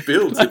adrenaline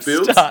builds. It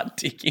builds. Start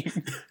digging.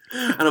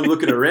 And I'm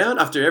looking around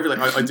after every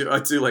I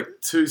do like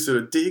two sort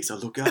of digs. I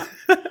look up.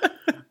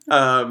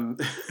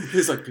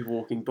 There's like people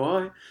walking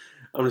by.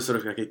 I'm just sort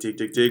of okay,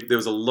 dig. There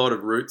was a lot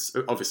of roots.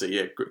 Obviously,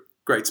 yeah,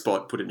 great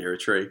spot. Put it near a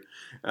tree.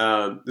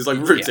 There's like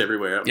roots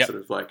everywhere. I'm sort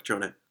of like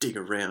trying to dig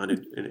around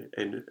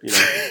and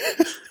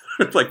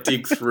like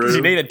dig through.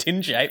 You need a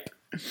tin shape.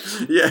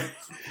 Yeah,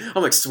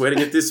 I'm like sweating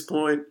at this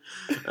point.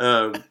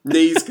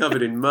 Knees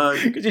covered in mud.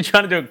 Because you're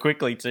trying to do it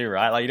quickly too,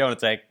 right? Like you don't want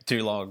to take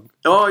too long.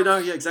 Oh no,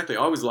 yeah, exactly.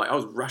 I was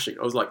rushing.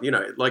 I was like,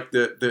 like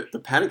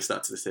the panic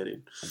starts to set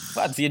in.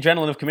 That's the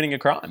adrenaline of committing a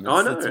crime.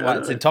 That's why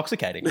it's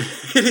intoxicating.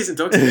 It is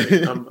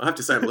intoxicating. I have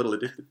to say, I'm a little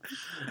addicted.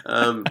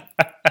 And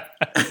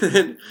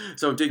then,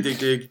 so I'm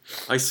dig.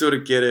 I sort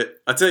of get it.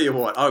 I tell you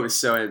what, I was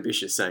so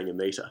ambitious saying a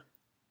meter.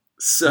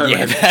 So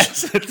yeah,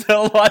 that's a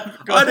lot.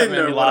 I didn't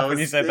know what I was when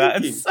you said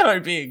thinking. That. It's so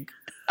big.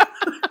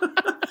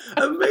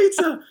 A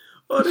meter,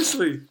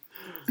 honestly.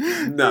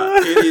 No,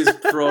 it is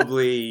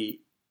probably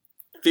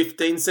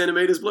 15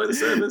 centimeters below the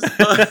surface.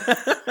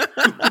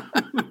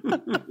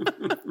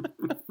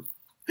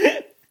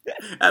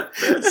 At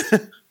best.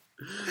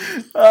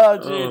 Oh,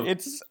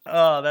 dude,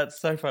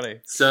 that's so funny.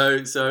 So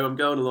I'm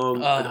going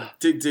along,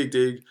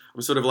 dig.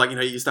 I'm sort of like,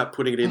 you start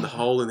putting it in the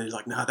hole, and then you're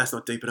like, nah, that's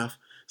not deep enough.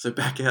 So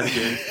back out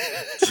again,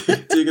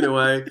 digging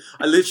away.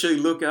 I literally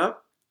look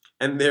up,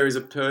 and there is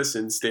a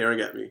person staring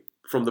at me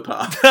from the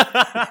path.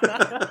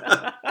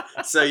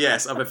 So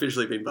yes, I've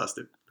officially been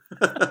busted.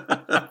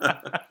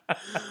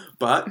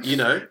 But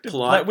polite,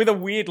 like, with a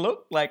weird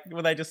look. Like,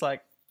 were they just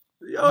like?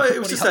 Oh, it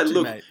was just that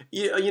look.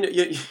 You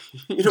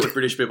know what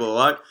British people are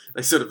like.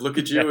 They sort of look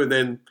at you, and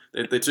then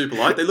they're too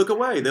polite. They look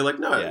away. They're like,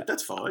 "No,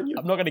 that's fine.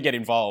 I'm not going to get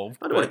involved."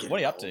 I don't want to get. What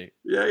are you up to?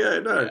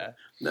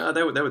 No,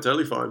 they were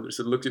totally fine. They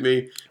sort of looked at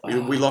me.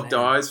 We locked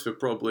eyes for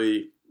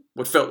probably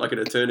what felt like an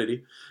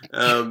eternity,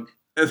 and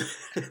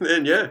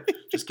then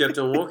just kept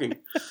on walking.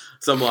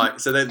 So I'm like,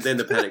 then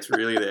the panic's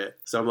really there.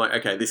 So I'm like,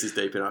 okay, this is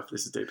deep enough.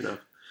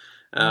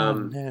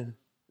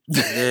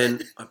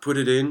 then I put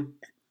it in,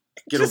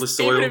 get all the Just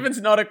soil. Even if it's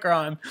not a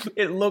crime,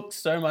 it looks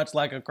so much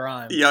like a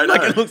crime. Yeah, I know.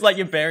 Like it looks like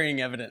you're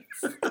burying evidence.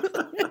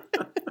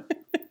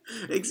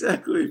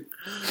 Exactly.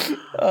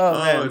 Oh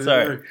man, no.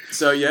 sorry.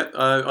 So yeah,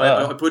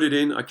 I put it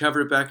in. I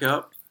cover it back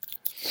up.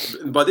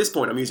 And by this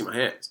point, I'm using my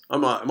hands.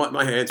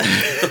 My hands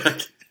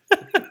like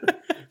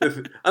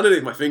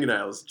underneath my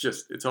fingernails.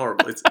 It's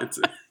horrible. It's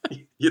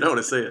you don't want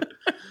to see it.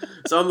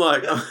 So I'm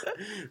like,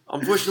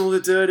 I'm pushing all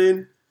the dirt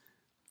in,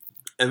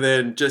 and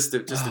then just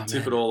to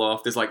tip it all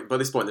off. There's like by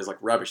this point there's like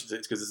rubbish.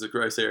 It's because it's a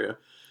gross area.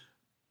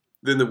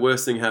 Then the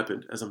worst thing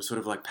happened as I'm sort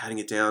of like patting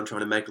it down,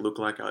 trying to make it look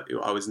like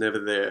I was never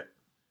there.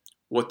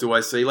 What do I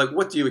see? Like,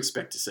 what do you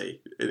expect to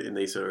see in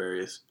these sort of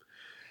areas?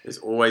 There's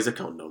always a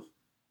condom.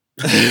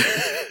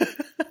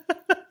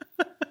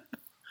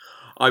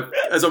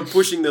 As I'm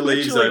pushing the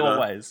leaves over,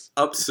 always.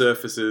 Up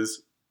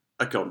surfaces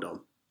a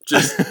condom.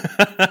 Just,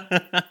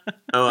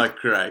 I'm like,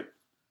 great.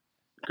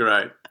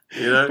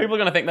 You know? People are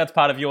going to think that's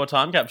part of your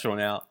time capsule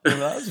now.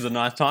 This is a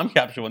nice time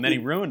capsule, and then he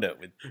ruined it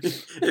with.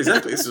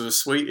 Exactly. This is a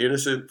sweet,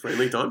 innocent,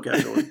 friendly time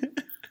capsule.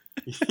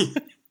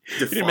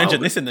 You didn't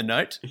mention this in the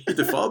note. He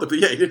defiled it, but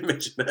yeah, he didn't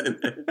mention that in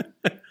there.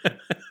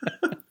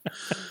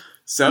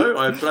 So,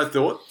 I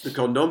thought the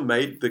condom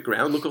made the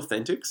ground look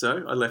authentic,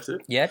 so I left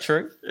it. Yeah,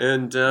 true.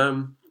 And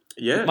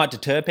yeah, it might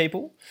deter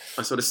people.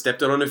 I sort of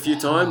stepped on it a few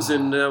times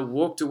and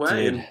walked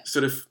away and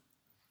sort of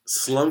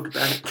slunk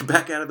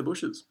back out of the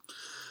bushes.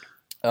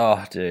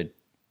 Oh, dude.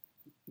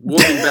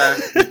 Walking back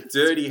with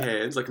dirty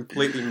hands, like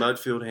completely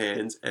mud-filled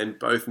hands, and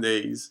both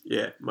knees.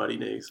 Yeah, muddy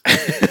knees.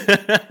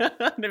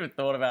 I never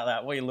thought about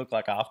that. What you look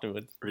like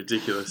afterwards.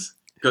 Ridiculous.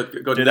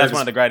 Dude, that's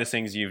one of the greatest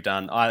things you've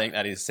done. I think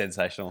that is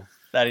sensational.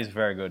 That is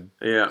very good.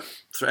 Yeah.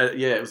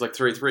 Yeah, it was like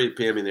 3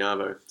 p.m. in the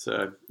Arvo.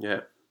 So, yeah.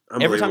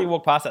 Every time you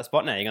walk past that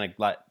spot now, you're going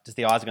to, just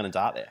the eyes are going to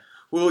dart there.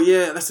 Well,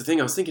 yeah, that's the thing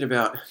I was thinking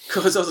about.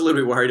 Because I was a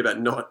little bit worried about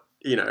not,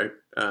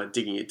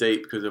 digging it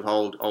deep because of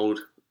old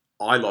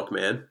eye lock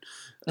man.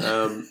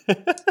 I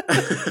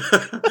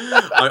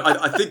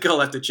think I'll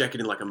have to check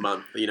it in like a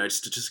month,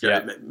 just to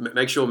go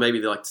make sure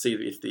maybe they like to see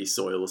if the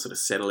soil is sort of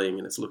settling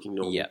and it's looking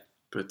normal. Yeah.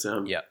 But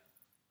yeah.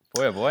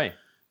 Boy, oh boy.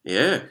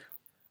 Yeah.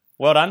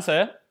 Well done,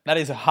 sir. That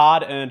is a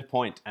hard-earned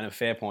point and a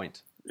fair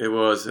point. It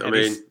was.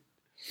 It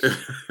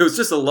was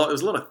just a lot. There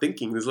was a lot of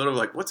thinking. There's a lot of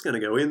like, what's going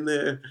to go in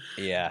there?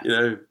 Yeah.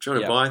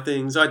 Trying to buy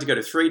things. I had to go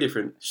to 3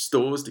 different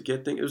stores to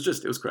get things.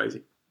 It was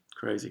crazy.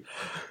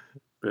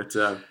 But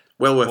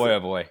well worth it. Boy, oh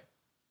boy.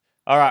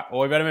 All right.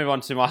 Well, we better move on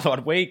to my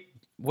thought. We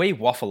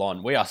waffle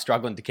on. We are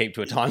struggling to keep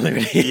to a time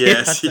limit here.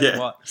 Yes.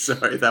 Yeah.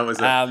 Sorry, that was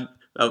that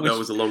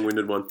was a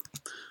long-winded one.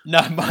 No,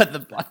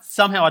 but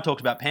somehow I talked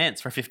about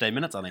pants for 15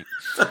 minutes, I think.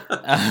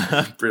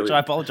 Brilliant. Which I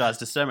apologise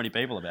to so many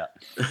people about.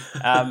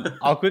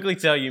 I'll quickly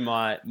tell you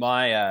let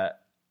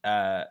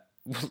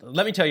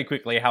me tell you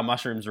quickly how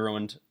mushrooms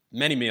ruined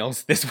many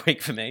meals this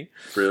week for me.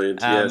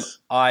 Brilliant, yes.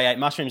 I ate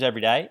mushrooms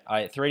every day.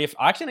 I ate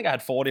I actually think I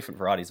had 4 different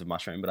varieties of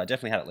mushroom, but I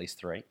definitely had at least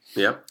 3.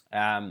 Yeah.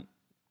 I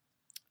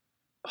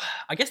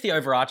guess the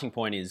overarching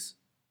point is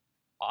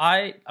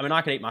I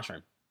could eat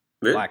mushroom.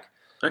 Yeah.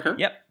 Okay.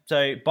 Yep.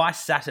 So by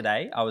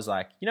Saturday, I was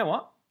like, you know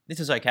what? This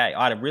is okay.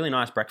 I had a really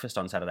nice breakfast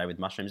on Saturday with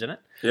mushrooms in it.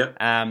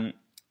 Yeah.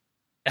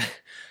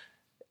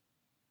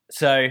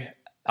 So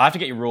I have to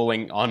get you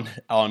ruling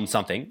on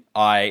something.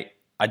 I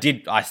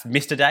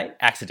missed a day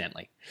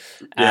accidentally.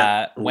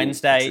 Yeah.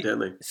 Wednesday.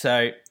 Accidentally.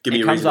 So Give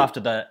me it a comes reason.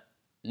 after the.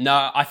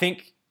 No, I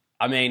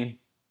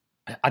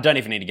don't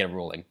even need to get a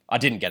ruling. I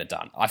didn't get it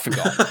done. I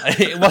forgot.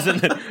 It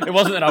wasn't that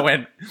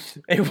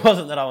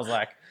I was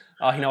like,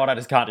 oh, you know what? I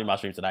just can't do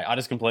mushrooms today. I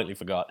just completely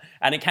forgot.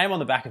 And it came on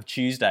the back of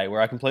Tuesday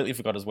where I completely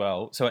forgot as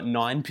well. So at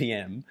 9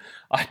 p.m,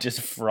 I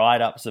just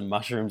fried up some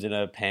mushrooms in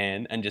a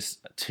pan and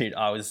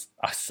I was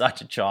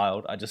such a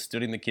child. I just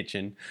stood in the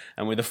kitchen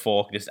and with a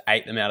fork just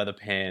ate them out of the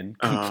pan,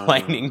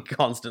 complaining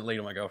constantly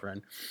to my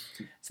girlfriend.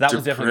 So that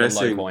was definitely the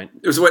low point.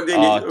 It was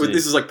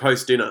this was like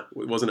post dinner,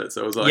 wasn't it?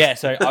 So it was like yeah.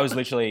 So I was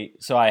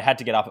I had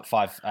to get up at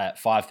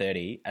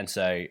 5:30, and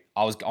so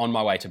I was on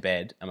my way to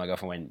bed, and my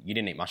girlfriend went, "You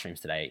didn't eat mushrooms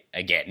today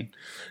again."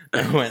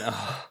 And I went,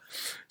 "Oh."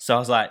 So I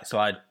was like,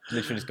 I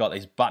literally just got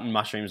these button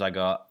mushrooms I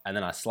got, and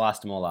then I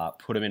sliced them all up,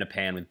 put them in a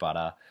pan with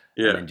butter,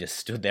 and then just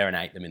stood there and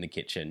ate them in the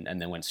kitchen,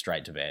 and then went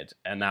straight to bed,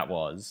 and that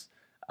was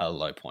a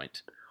low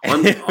point. I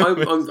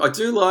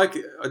do like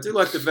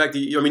the fact that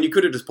you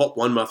could have just popped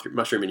one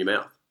mushroom in your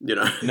mouth,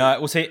 No,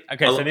 well, see,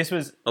 okay, so this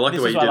was. I like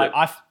the way you did it.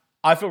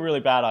 I feel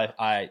really bad.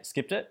 I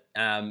skipped it,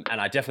 and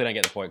I definitely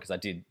don't get the point because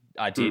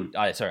I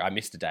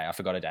missed a day. I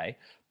forgot a day,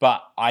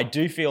 but I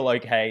do feel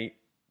okay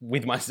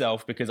with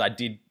myself because I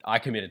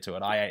committed to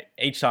it. I ate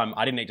each time.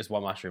 I didn't eat just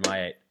one mushroom.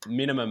 I ate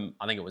minimum.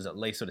 I think it was at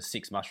least sort of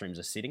 6 mushrooms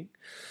a sitting.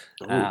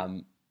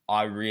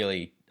 I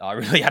really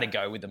had to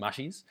go with the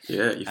mushies.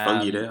 Yeah, you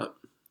fungied out.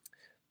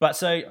 But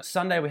so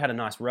Sunday we had a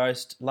nice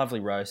roast, lovely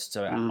roast.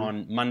 So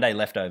on Monday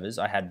leftovers,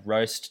 I had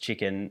roast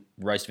chicken,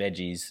 roast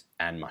veggies,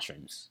 and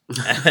mushrooms.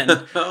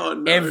 And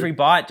every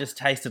bite just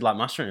tasted like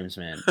mushrooms,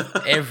 man.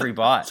 Every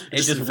bite.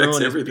 It just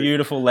ruined this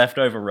beautiful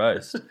leftover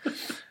roast.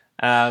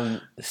 So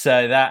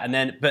that, and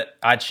then, but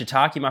I had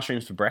shiitake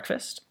mushrooms for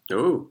breakfast.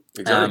 Oh,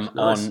 exotic.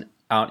 Nice.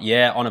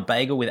 On a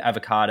bagel with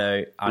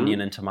avocado,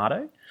 onion, and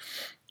tomato.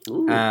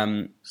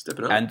 Ooh,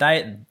 stepping up.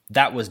 And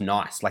that was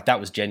nice. Like that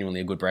was genuinely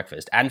a good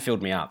breakfast and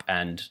filled me up.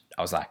 And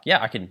I was like, yeah,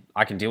 I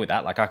can deal with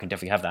that. Like I can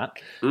definitely have that.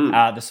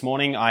 This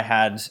morning I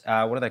had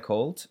what are they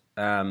called?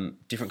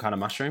 Different kind of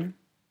mushroom.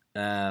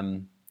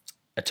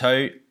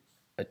 Atobi.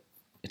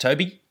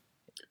 Ebi.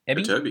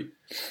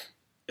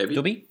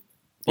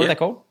 What are they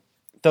called?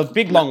 The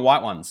big long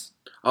white ones.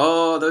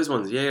 Oh, those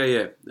ones.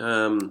 Yeah.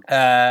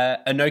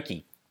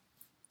 Enoki.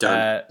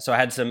 So I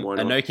had some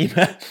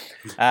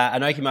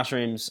enoki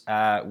mushrooms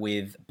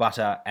with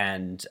butter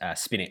and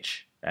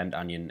spinach and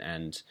onion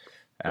and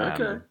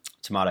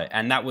tomato,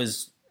 and that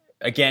was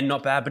again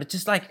not bad. But it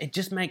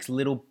just makes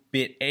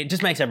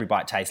every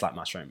bite taste like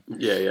mushroom.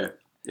 Yeah.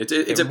 It's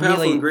a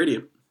powerful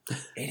ingredient.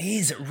 It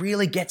is. It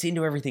really gets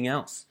into everything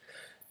else.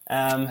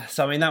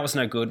 So I mean that was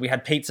no good. We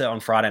had pizza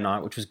on Friday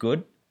night, which was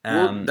good.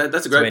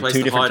 That's a great place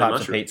to hide a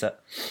mushroom. Of pizza.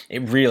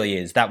 It really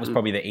is. That was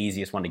probably the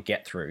easiest one to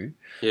get through.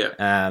 Yeah.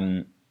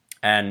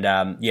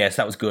 Yes,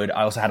 that was good.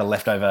 I also had a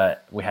leftover.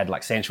 We had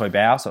like san choy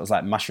bao, so it was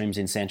like mushrooms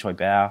in san choy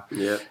bao.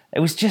 Yeah. It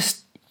was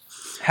just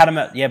had them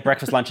at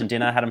breakfast, lunch, and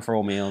dinner. Had them for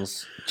all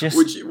meals. Just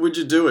would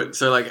you do it?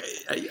 So like,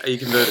 are you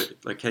converted?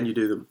 Like, can you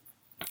do them?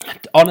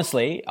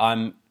 Honestly,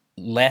 I'm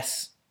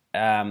less.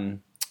 I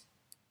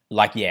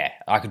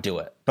could do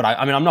it, but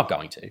I mean, I'm not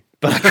going to,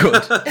 but I could.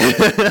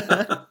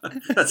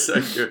 That's so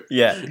good.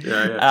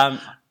 Yeah.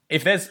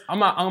 If there's, I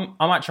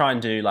might try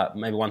and do like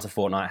maybe once a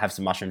fortnight, have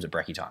some mushrooms at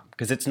brekkie time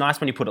because it's nice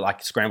when you put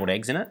like scrambled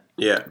eggs in it.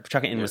 Yeah.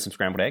 Chuck it in with some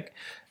scrambled egg,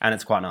 and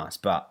it's quite nice.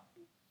 But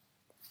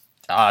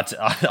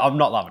I'm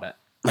not loving it.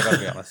 I got to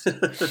be honest.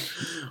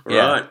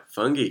 Right,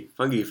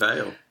 fungi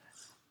fail.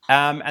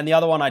 And the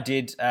other one I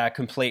did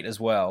complete as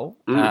well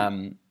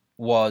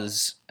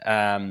was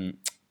the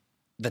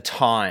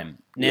time.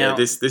 Now,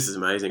 this is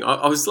amazing.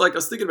 I was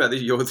thinking about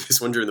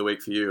this one during the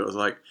week for you. I was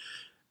like,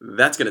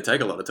 that's going to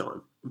take a lot of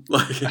time.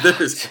 Like,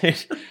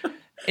 the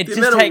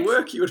amount of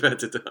work you would have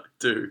had to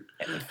do.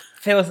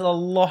 There was a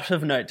lot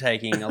of note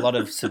taking, a lot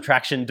of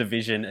subtraction,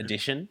 division,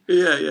 addition.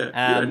 Yeah. You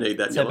don't need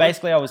that. So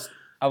basically, I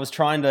was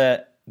trying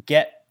to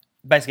get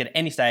basically at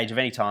any stage of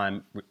any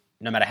time,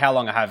 no matter how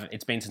long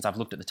it's been since I've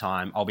looked at the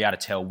time, I'll be able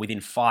to tell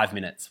within 5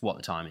 minutes what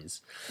the time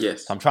is.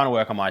 Yes. So I'm trying to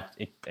work on my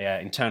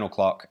internal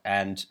clock,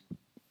 and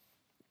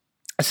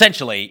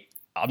essentially,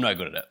 I'm no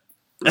good at it.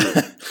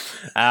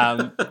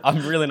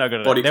 I'm really no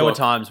good at it. There were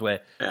times where,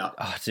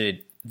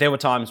 there were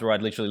times where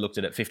I'd literally looked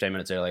at it 15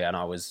 minutes earlier and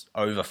I was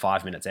over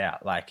 5 minutes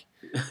out. Like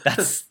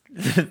that's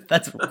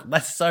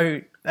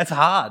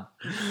hard.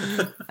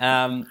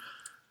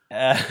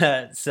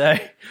 So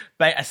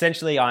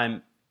essentially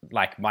I'm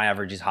like, my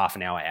average is half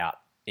an hour out.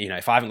 You know,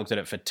 if I haven't looked at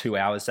it for 2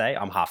 hours, say,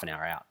 I'm half an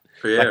hour out.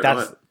 Yeah,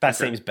 like that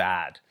seems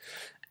bad.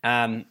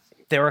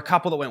 There were a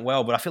couple that went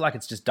well, but I feel like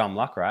it's just dumb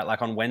luck, right?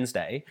 Like on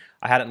Wednesday,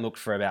 I hadn't looked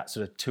for about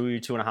sort of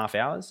 2.5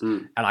 hours,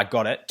 and I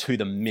got it to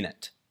the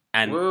minute.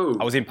 And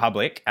I was in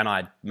public, and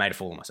I made a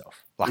fool of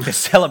myself. Like the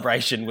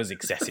celebration was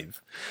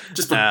excessive.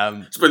 just by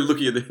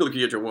looking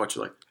at your watch,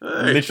 like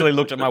hey. Literally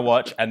looked at my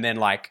watch, and then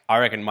like I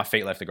reckon my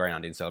feet left the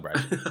ground in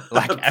celebration.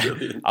 Like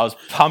I was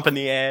pumping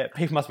the air.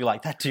 People must be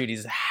like, that dude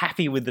is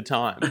happy with the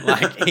time.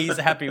 Like he's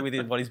happy with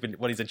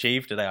what he's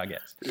achieved today, I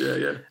guess.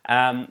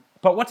 Yeah.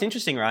 But what's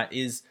interesting, right,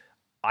 is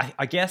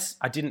I guess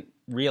I didn't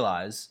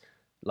realize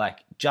like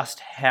just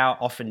how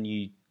often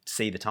you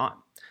see the time.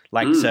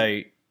 Like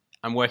so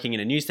I'm working in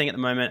a news thing at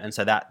the moment, and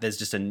so that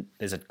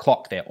there's a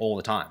clock there all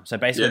the time. So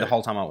basically the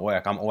whole time I'm at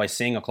work, I'm always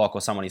seeing a clock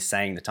or someone is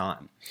saying the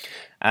time.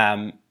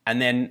 And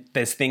then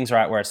there's things,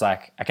 right, where it's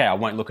like, okay, I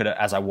won't look at it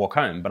as I walk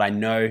home, but I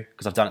know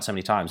because I've done it so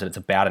many times that it's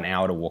about an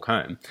hour to walk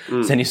home.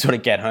 So then you sort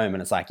of get home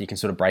and it's like you can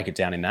sort of break it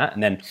down in that.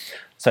 And then,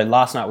 so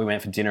last night we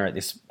went for dinner at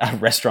this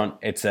restaurant.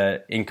 It's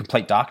in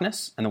complete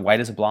darkness and the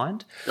waiters are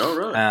blind. Oh,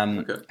 right.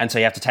 Okay. And so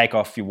you have to take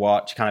off your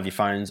watch, kind of your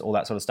phones, all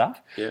that sort of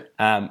stuff. Yeah.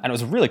 And it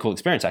was a really cool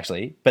experience,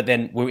 actually. But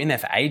then we were in there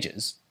for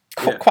ages.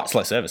 Quite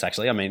slow service,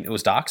 actually. I mean, it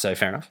was dark, so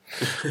fair enough.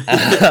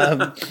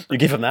 You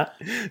give them that.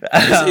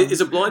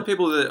 Is it blind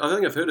people that... I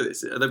think I've heard of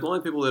this. Are they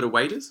blind people that are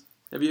waiters?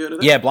 Have you heard of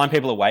that? Yeah, blind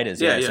people are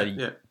waiters.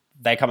 Yeah.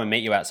 They come and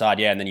meet you outside,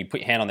 and then you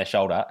put your hand on their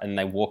shoulder, and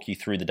they walk you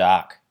through the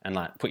dark and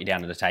like put you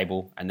down at a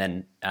table, and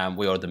then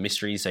we order the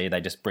mysteries, so they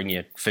just bring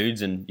you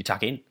foods and you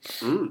tuck in.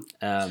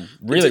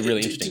 Really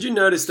interesting. Did you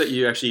notice that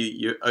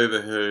you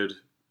overheard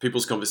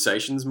people's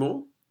conversations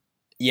more?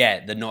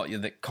 Yeah,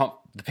 the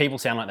people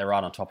sound like they're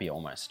right on top of you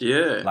almost.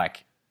 Yeah.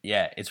 Like,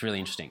 yeah, it's really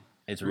interesting.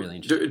 It's really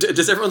interesting.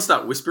 Does everyone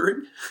start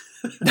whispering?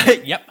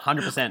 Yep,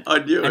 100%. I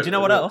knew it. And do you know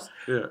what else?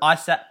 Yeah. I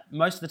sat,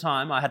 most of the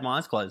time, I had my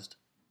eyes closed.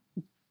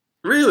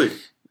 Really?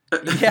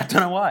 Yeah, I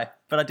don't know why,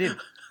 but I did.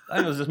 I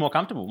think it was just more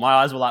comfortable. My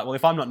eyes were like, well,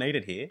 if I'm not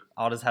needed here,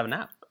 I'll just have a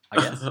nap, I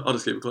guess. I'll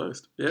just keep it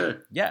closed. Yeah.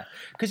 Yeah.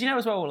 Because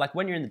as well, like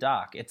when you're in the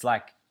dark, it's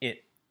like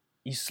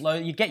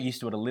you get used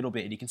to it a little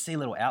bit and you can see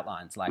little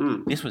outlines. Like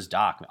this was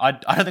dark. I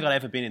don't think I'd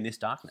ever been in this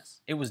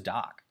darkness. It was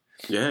dark.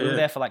 Yeah. We were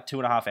there for like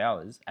 2.5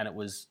 hours and it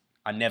was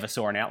I never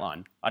saw an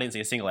outline. I didn't see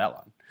a single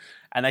outline.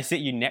 And they sit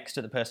you next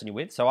to the person you're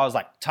with. So I was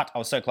like, I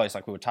was so close,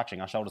 like we were touching,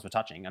 our shoulders were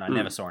touching, and I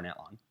never saw an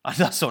outline. I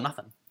saw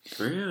nothing.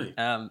 Really?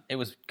 It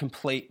was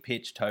complete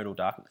pitch, total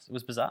darkness. It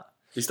was bizarre.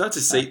 You start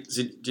to see.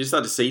 Do you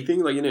start to see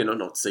things like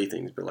not see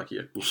things, but like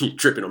you're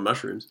tripping on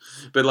mushrooms.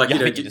 But like I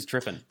think you're just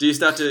tripping. Do you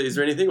start to? Is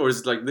there anything, or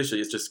is it like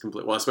literally it's just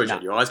complete? Well, I suppose you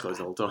had your eyes closed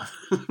the whole time.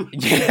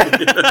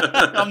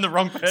 Yeah, I'm the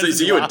wrong person.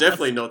 So you were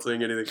definitely not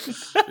seeing anything.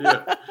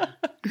 Yeah.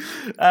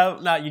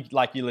 No, you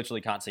literally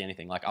can't see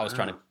anything. Like I was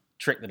trying to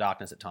trick the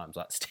darkness at times,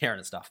 like staring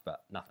at stuff,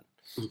 but nothing.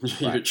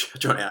 You were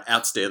trying to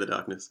outstare the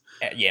darkness.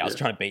 Yeah, I was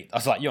trying to beat. I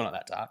was like, you're not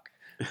that dark.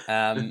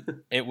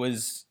 It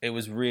was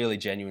really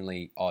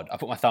genuinely odd. I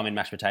put my thumb in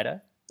mashed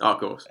potato. Oh, of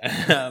course.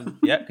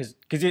 Yeah, because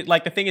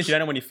like the thing is, you don't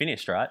know when you're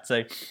finished, right?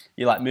 So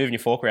you're like moving your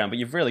fork around, but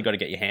you've really got to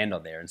get your hand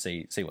on there and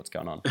see what's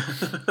going on.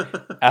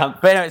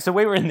 But anyway, so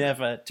we were in there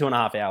for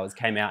 2.5 hours.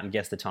 Came out and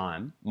guessed the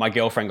time. My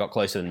girlfriend got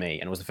closer than me,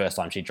 and it was the first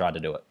time she tried to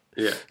do it.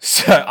 Yeah.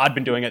 So I'd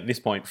been doing it at this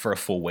point for a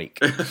full week,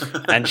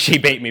 and she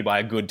beat me by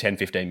a good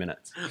 10-15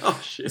 minutes.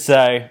 Oh shit.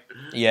 So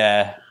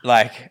yeah,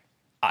 like.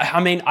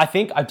 I mean, I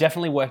think I've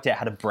definitely worked out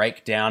how to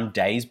break down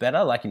days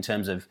better, like in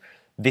terms of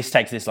this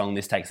takes this long,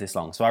 this takes this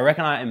long. So I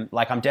reckon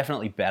I'm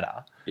definitely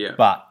better,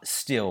 but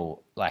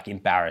still like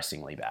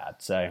embarrassingly bad.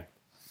 So,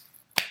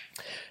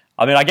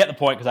 I mean, I get the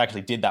point because I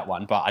actually did that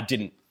one, but I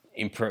didn't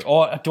improve.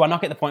 Or do I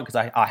not get the point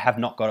because I have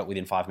not got it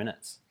within 5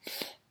 minutes?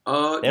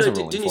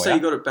 Didn't you say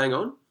you got it bang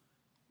on?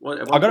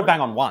 I got it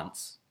bang on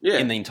once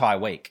in the entire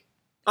week.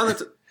 Oh,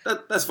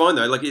 that's fine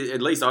though. Like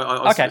at least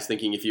I was just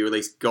thinking if you at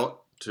least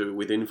got to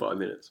within 5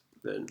 minutes.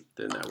 Then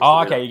that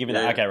was okay, you're giving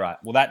that. Okay, right.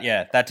 Well,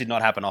 that did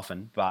not happen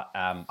often, but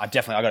I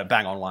got it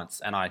bang on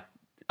once, and I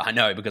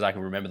know because I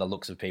can remember the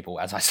looks of people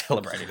as I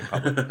celebrated in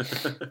public.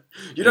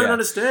 You don't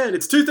understand.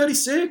 It's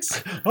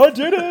 2:36. I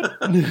did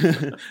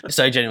it.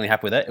 So genuinely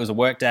happy with it. It was a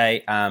work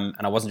day, and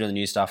I wasn't doing the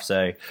new stuff,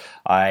 so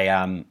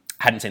I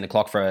hadn't seen the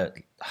clock for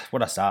what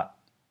did I start?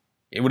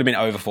 It would have been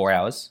over 4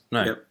 hours.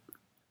 No,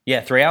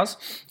 3 hours.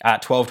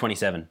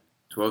 12:27.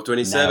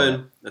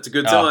 12:27. That's a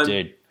good time. Oh,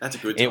 dude. That's a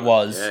good time. It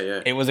was.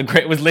 Yeah. It was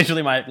it was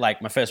literally my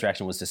first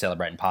reaction was to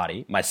celebrate and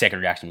party. My second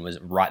reaction was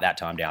write that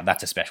time down.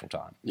 That's a special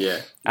time.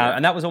 Yeah.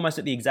 And that was almost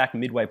at the exact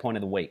midway point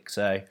of the week.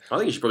 So I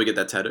think you should probably get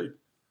that tattooed.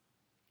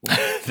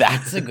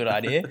 That's a good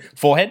idea.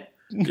 Forehead?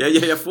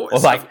 Yeah. Or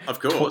like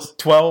of course.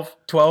 12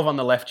 on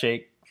the left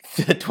cheek,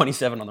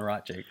 27 on the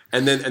right cheek.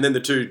 And then the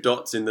 2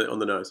 dots on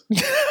the nose.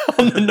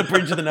 on the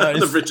bridge of the nose. On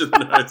the bridge of the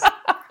nose.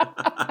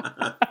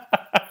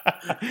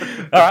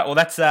 All right, well,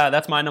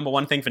 that's my number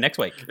one thing for next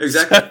week.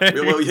 Exactly.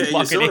 So, well, yeah,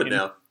 you're sorted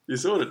now. You're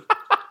sorted.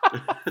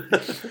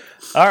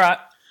 All right.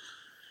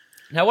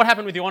 Now, what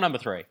happened with your number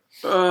 3?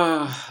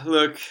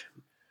 Look,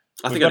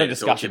 I think I need to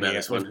talk to you about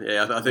this one.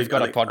 Yeah, I think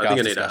I need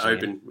to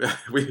open.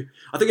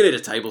 I think I need to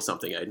table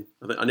something, Aiden.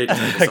 I need to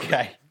table something.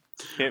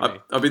 Okay.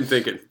 I've been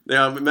thinking.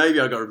 Now, maybe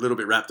I got a little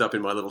bit wrapped up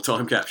in my little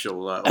time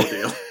capsule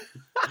ordeal,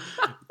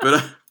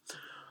 but.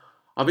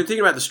 I've been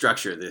thinking about the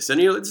structure of this, and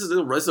this is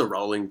a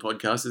rolling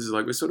podcast. This is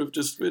like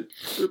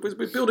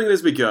we're building it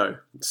as we go.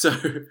 So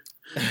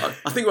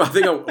I think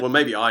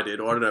maybe I did,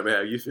 or I don't know about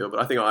how you feel,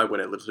 but I think I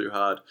went a little too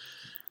hard.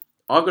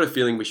 I've got a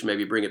feeling we should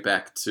maybe bring it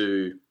back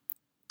to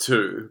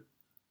 2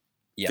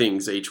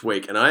 things each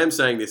week, and I am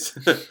saying this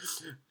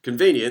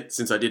convenient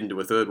since I didn't do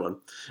a third one.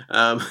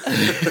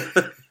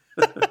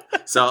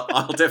 So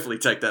I'll definitely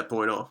take that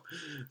point off,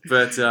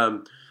 but.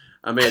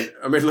 I mean,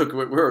 look,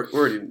 we're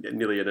already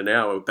nearly at an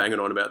hour banging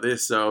on about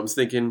this, so I'm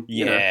thinking,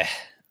 it's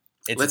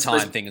a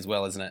time thing as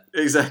well, isn't it?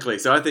 Exactly.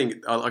 So I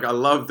think I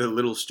love the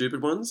little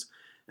stupid ones,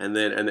 and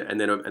then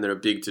a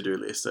big to do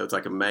list. So it's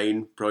like a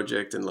main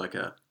project and like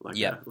a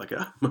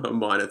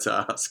minor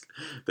task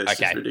that's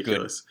just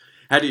ridiculous. Good.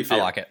 How do you feel?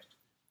 I like it.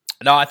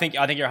 No, I think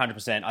you're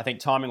 100%. I think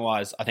timing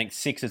wise, I think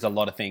 6 is a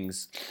lot of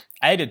things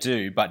to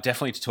do, but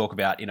definitely to talk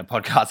about in a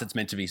podcast that's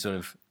meant to be sort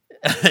of.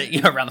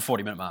 Around the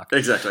 40-minute mark.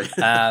 Exactly.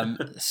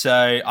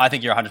 So I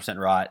think you're 100%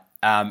 right.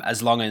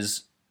 As long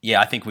as,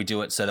 I think we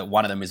do it so that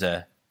one of them is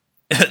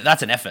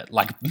that's an effort,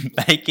 like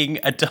making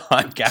a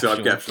time capsule.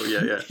 Time capsule,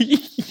 yeah.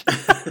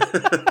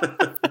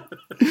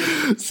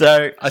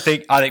 So I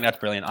think that's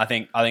brilliant. I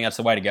think that's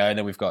the way to go. And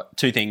then we've got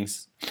 2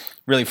 things,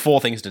 really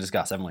 4 things to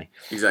discuss, haven't we?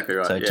 Exactly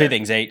right. So 2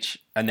 things each,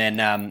 and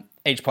then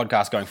each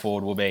podcast going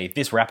forward will be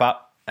this wrap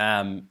up.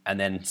 And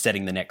then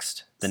setting the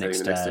next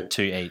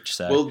 2 each.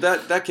 So well,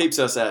 that keeps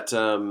us at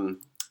 2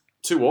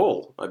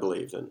 all, I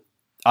believe. Then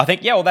I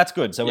think well that's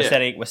good. So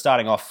we're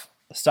starting off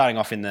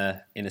in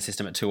the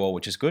system at 2 all,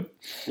 which is good.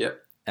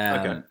 Yep.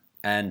 Okay.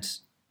 And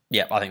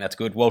I think that's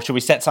good. Well, should we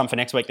set some for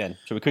next week then?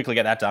 Should we quickly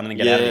get that done and then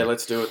get out of here? Yeah,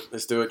 let's do it.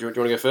 Do you want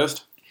to go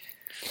first?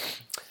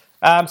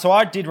 So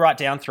I did write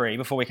down 3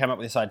 before we came up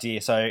with this idea.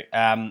 So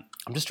I'm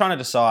just trying to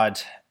decide.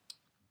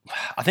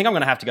 I think I'm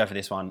going to have to go for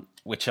this one,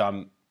 which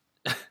I'm.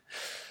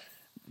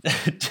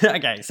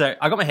 Okay, so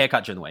I got my hair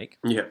cut during the week.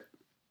 Yeah.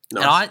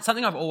 Nice. And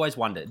something I've always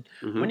wondered,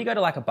 when you go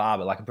to like a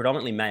barber, like a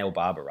predominantly male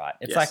barber, right?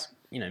 It's like,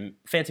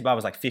 fancy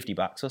barber's like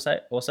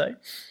 $50 or so.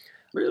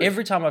 Really?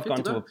 Every time I've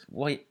gone to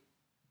what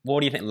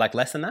do you think? Like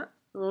less than that?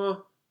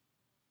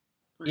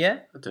 Yeah.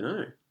 I don't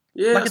know.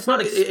 Yeah, Like, it's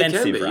not expensive,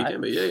 it can be, right? It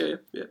can be.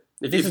 Yeah.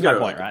 This is my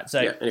point, right?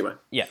 So, yeah. Anyway.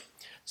 Yeah.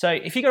 So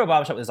if you go to a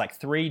barbershop, there's like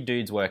 3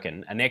 dudes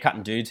working and they're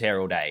cutting dudes' hair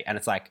all day, and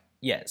it's like,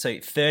 yeah, so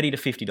 $30 to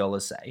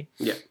 $50, say.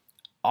 Yeah.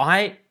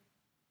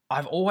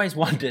 I've always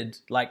wondered,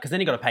 like, because then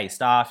you got to pay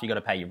staff, you got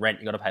to pay your rent,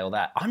 you got to pay all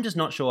that. I'm just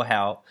not sure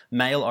how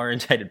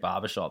male-orientated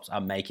barbershops are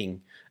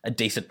making a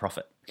decent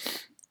profit.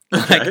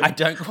 Like, I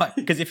don't quite,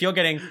 because if you're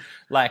getting,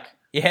 like,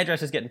 your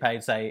hairdresser's getting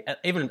paid, say,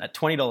 even at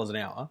 $20 an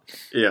hour.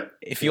 Yeah.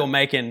 If you're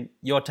doing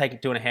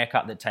a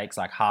haircut that takes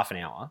like half an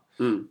hour,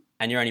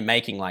 and you're only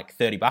making like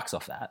 $30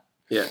 off that.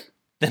 Yeah.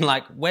 Then,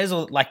 like,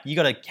 you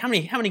got to, how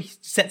many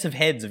sets of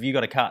heads have you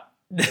got to cut?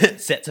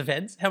 Sets of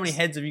heads? How many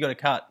heads have you got to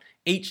cut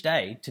each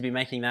day to be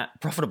making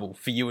that profitable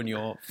for you and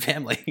your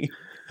family?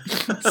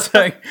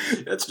 So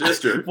that's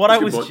true. What I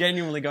was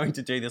genuinely going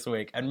to do this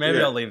week, and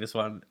maybe I'll leave this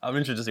one. I'm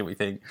interested to see what you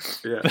think.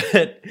 Yeah.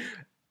 But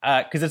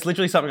because it's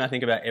literally something I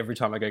think about every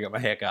time I go get my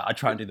haircut. I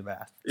try and do the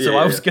math. So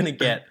I was going to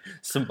get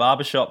some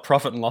barbershop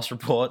profit and loss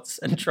reports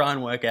and try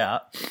and work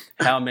out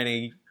how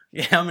many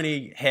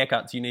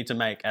haircuts you need to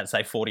make at,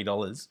 say,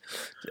 $40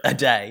 a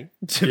day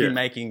to be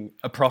making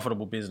a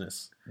profitable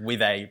business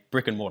with a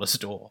brick and mortar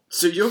store.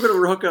 So you're going to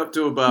rock up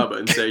to a barber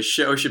and say,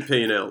 show us your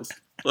P&Ls.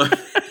 Like,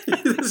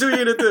 that's what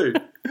you're going to do.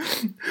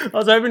 I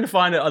was hoping to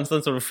find it on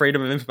some sort of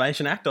Freedom of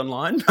Information Act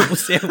online, but we'll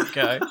see how we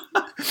go.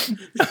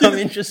 I'm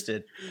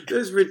interested.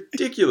 That's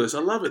ridiculous. I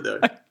love it, though.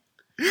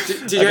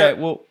 Do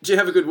you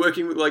have a good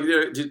working, like,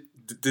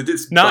 did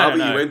this barber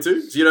you went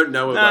to? So you don't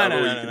know a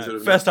barber? No. Sort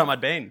of First time I'd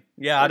been.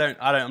 Yeah,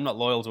 I'm not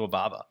loyal to a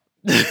barber.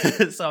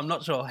 So I'm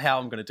not sure how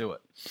I'm going to do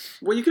it.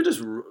 Well, you could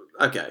just...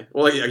 Okay.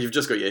 Well, you've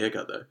just got your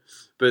haircut, though.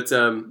 But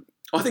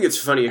I think it's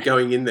funny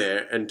going in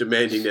there and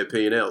demanding their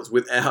P&Ls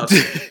without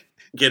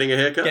getting a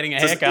haircut.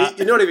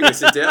 You're not even going to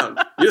sit down.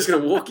 You're just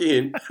going to walk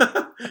in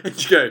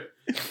and you go,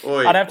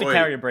 oi, I'd have to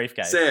carry a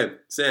briefcase. Sam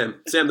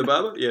the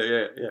barber?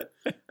 Yeah.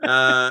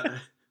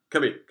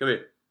 Come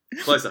here.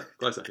 Closer.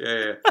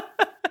 Yeah.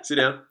 Sit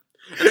down.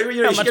 And then,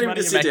 you get him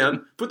to sit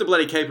down, put the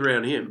bloody cape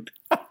around him.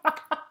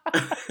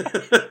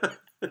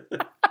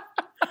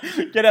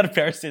 Get out a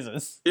pair of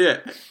scissors. Yeah,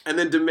 and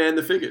then demand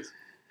the figures.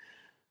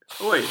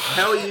 Oi,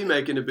 how are you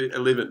making a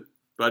living,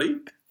 buddy?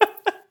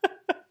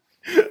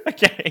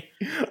 Okay.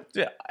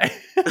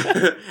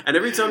 And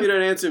every time you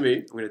don't answer me,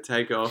 I'm going to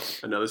take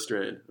off another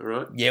strand, all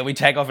right? Yeah, we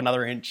take off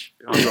another inch.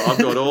 I've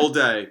got all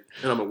day,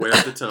 and I'm aware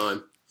of the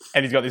time.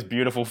 And he's got this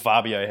beautiful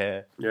Fabio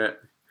hair. Yeah.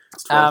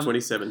 It's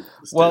 12:27.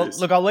 Well,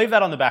 look, I'll leave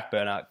that on the back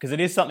burner because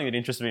it is something that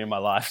interests me in my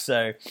life.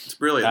 So it's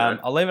brilliant.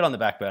 I'll leave it on the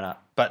back burner.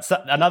 But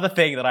another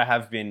thing that I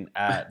have been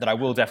that I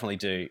will definitely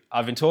do.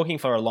 I've been talking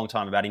for a long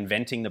time about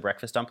inventing the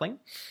breakfast dumpling.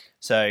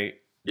 So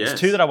there's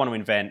 2 that I want to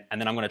invent,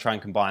 and then I'm going to try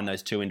and combine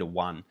those 2 into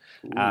one.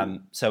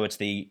 So it's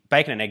the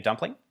bacon and egg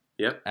dumpling.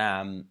 Yep.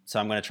 So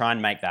I'm going to try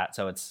and make that.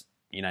 So it's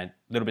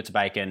little bits of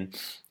bacon,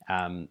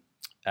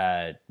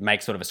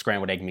 make sort of a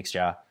scrambled egg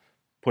mixture.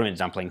 Put them in a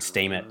dumpling,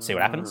 steam it, see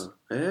what happens.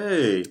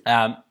 Hey.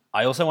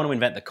 I also want to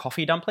invent the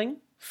coffee dumpling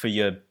for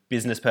your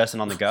business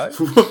person on the go.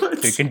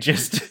 What? Who can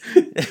just...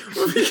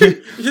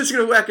 You're just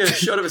going to whack a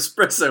shot of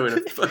espresso in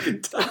a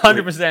fucking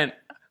dumpling.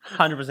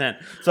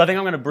 100%. So I think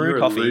I'm going to brew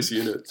coffee,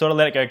 sort of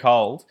let it go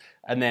cold,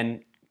 and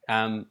then,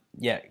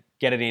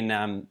 get it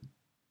in...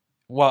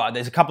 well,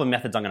 there's a couple of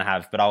methods I'm going to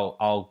have, but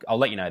I'll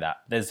let you know that.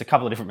 There's a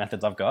couple of different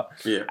methods I've got.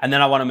 Yeah. And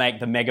then I want to make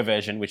the mega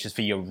version, which is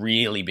for your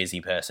really busy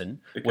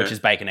person, which is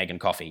bacon, egg, and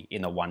coffee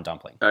in the one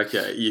dumpling.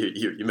 Okay,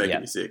 you're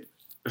making me sick.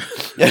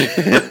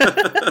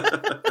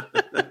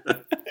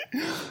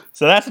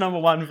 So that's number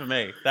 1 for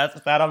me. That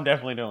I'm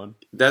definitely doing.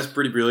 That's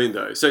pretty brilliant,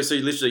 though. So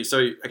you literally...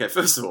 okay,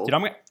 first of all... Dude,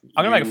 I'm going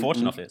to make a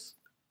fortune off this.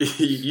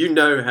 You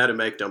know how to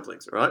make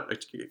dumplings, right?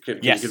 Can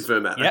you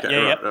confirm that? Yep,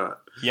 okay, all right.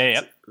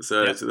 Yeah.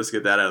 So let's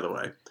get that out of the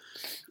way.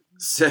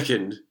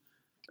 Second,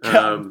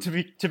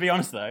 to be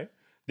honest though,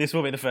 this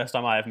will be the first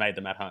time I have made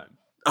them at home.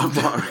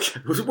 Oh, okay.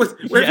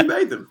 Where have you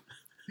made them?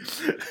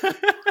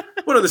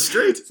 What, on the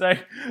street? So,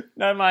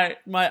 no,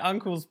 my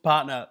uncle's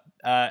partner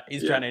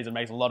is Chinese and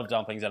makes a lot of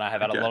dumplings, and I have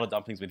had a lot of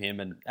dumplings with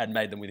him and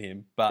made them with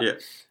him. But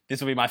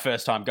this will be my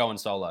first time going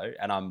solo,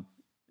 and I'm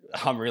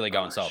really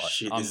going solo.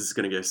 Shit, this is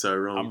going to go so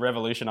wrong. I'm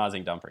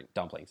revolutionising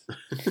dumplings.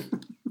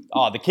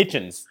 The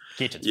kitchen's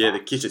yeah, the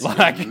kitchen's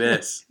a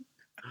mess.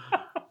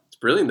 It's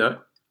brilliant though.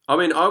 I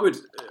mean,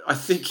 I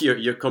think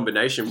your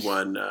combination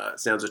one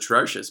sounds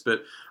atrocious,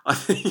 but I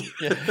think,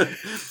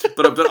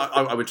 but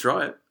I would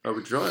try it.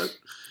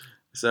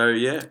 So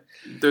yeah,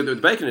 the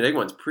bacon and egg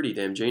one's pretty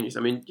damn genius. I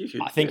mean,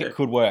 I think it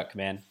could work,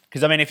 man.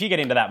 Because I mean, if you get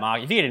into that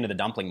market, if you get into the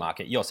dumpling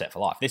market, you're set for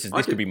life. This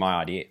could be my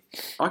idea.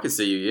 I could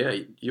see you.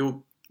 Yeah,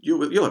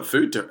 you'll have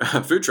food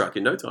truck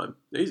in no time.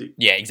 Easy.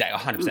 Yeah, exactly,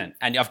 100%.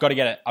 And I've got to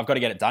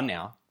get it done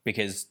now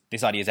because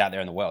this idea is out there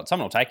in the world.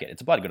 Someone will take it.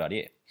 It's a bloody good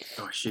idea.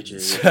 Oh shit!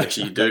 Yeah.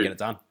 Actually, you do get it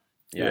done.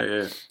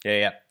 Yeah.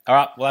 All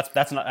right. Well,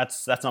 that's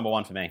number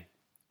 1 for me.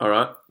 All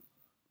right.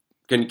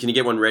 Can you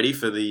get one ready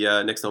for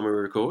the next time we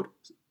record?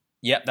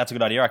 Yep, that's a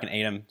good idea. I can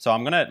eat them. So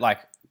I'm gonna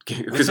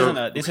This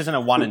isn't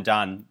a one and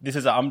done.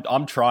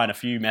 I'm trying a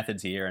few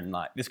methods here, and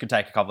like this could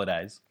take a couple of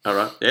days. All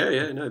right.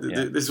 Yeah. No,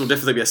 this will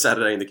definitely be a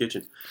Saturday in the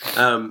kitchen.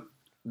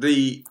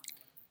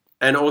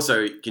 And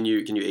also, can you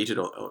eat it,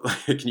 or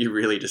can you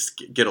really just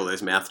get all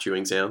those mouth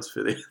chewing sounds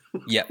for the?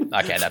 Yeah.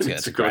 Okay, that's good.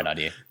 That's a great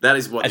idea. That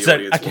is what the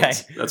audience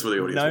wants. That's what the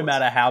audience wants. No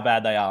matter how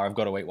bad they are, I've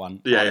got to eat one.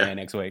 Yeah.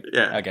 Next week.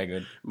 Yeah. Okay,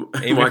 good.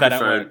 Even if they don't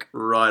work.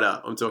 Right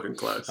up. I'm talking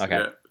close.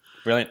 Okay.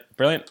 Yeah.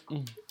 Brilliant.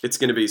 It's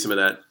going to be some of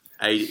that.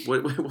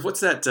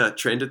 What's that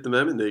trend at the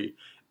moment? The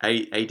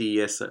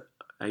ADSR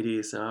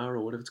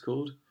or whatever it's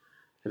called.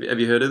 Have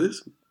you heard of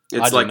this?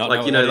 It's like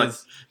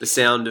the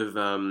sound of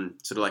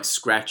sort of like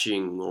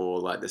scratching, or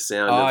like the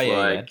sound of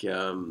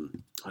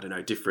I don't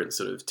know, different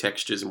sort of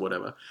textures and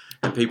whatever,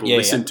 and people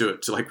listen to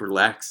it to like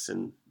relax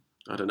and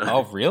I don't know.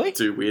 Oh, really?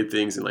 Do weird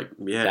things and like that's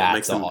it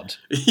makes them odd.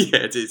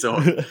 Yeah, it's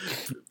odd.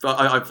 But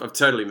I've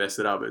totally messed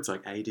it up. It's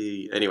like AD.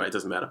 Anyway, it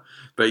doesn't matter.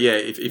 But yeah,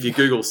 if you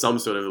Google some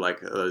sort of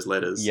like those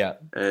letters,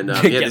 and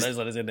get those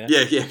letters in there.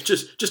 Yeah,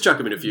 just chuck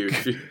them in a few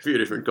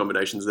different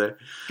combinations there.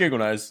 Google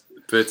knows.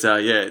 But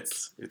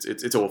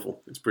it's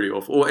awful. It's pretty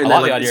awful. And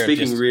like they're the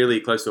speaking really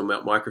close to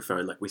a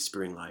microphone, like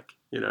whispering, like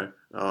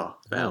Oh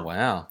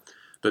wow!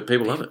 But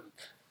people love it.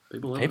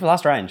 People are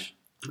strange.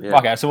 Yeah.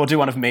 Okay, so we'll do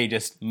one of me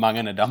just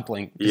munging a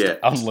dumpling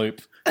on loop.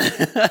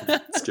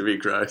 It's gonna be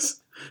gross.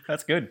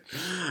 That's good.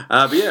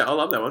 But yeah, I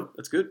love that one.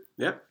 That's good.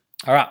 Yeah.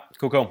 All right.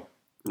 Cool.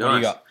 Nice. What do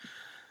you got?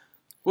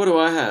 What do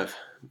I have?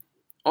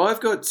 I've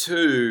got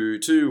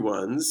two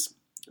ones.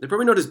 They're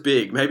probably not as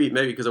big. Maybe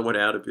because I went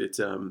out a bit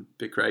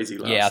crazy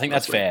last. Yeah, I think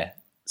that's fair.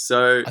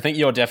 So I think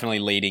you're definitely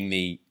leading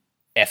the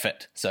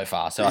effort so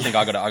far. So I think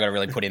I got to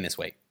really put in this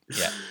week.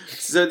 Yeah.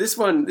 So this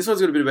one's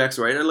got a bit of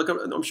backstory, and look,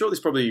 I'm sure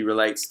this probably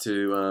relates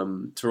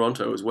to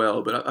Toronto as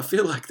well. But I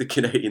feel like the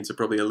Canadians are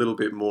probably a little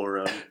bit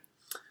more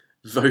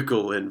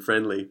vocal and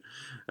friendly.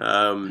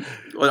 Well,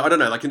 I don't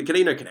know, like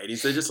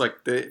Canadians, they're just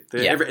like they're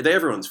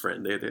everyone's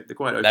friend. They're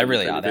quite open. They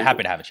really are. They're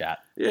happy to have a chat.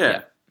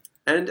 Yeah.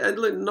 And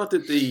not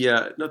that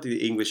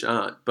the English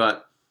aren't,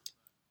 but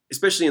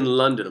especially in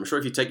London, I'm sure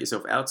if you take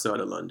yourself outside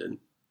of London,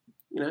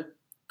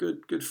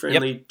 good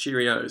friendly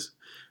Cheerios.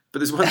 But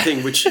there's one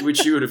thing which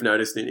you would have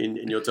noticed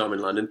in your time in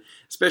London,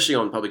 especially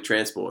on public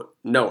transport.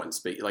 No one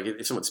speaks. Like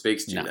if someone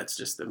speaks to you, that's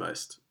just the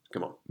most.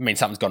 Come on. I mean,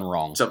 something's gone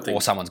wrong,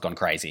 or someone's gone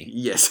crazy.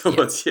 Yeah,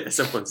 someone's.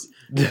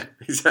 Yeah,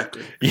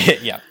 exactly.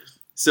 Yeah.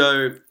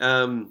 So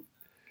obviously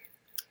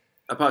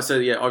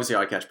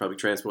I catch public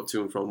transport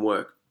to and from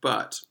work,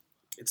 but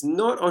it's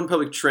not on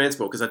public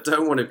transport because I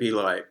don't want to be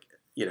like,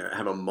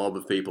 have a mob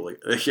of people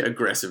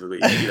aggressively,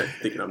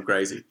 thinking I'm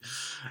crazy.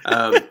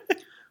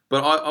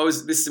 But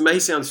this may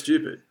sound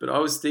stupid, but I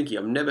was thinking,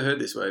 I've never heard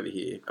this over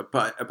here,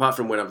 apart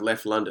from when I've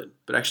left London,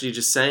 but actually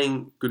just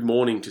saying good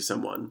morning to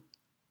someone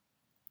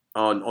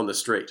on the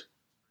street.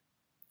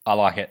 I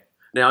like it.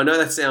 Now, I know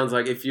that sounds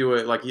like if you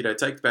were like,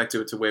 take back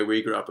to where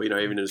we grew up,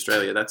 even in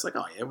Australia, that's like,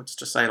 oh yeah, we're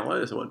just saying hello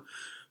to someone.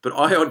 But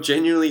I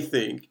genuinely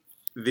think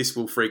this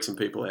will freak some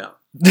people out.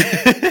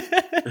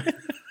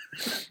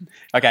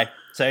 Okay,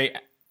 so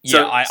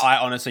I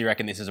honestly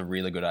reckon this is a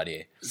really good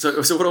idea. So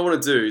what I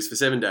want to do is for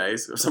 7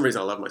 days, for some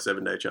reason I love my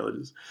 7-day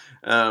challenges,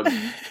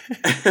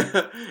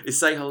 is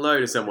say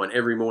hello to someone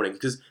every morning.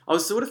 Because I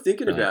was sort of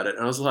thinking about it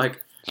and I was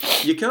like,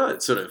 you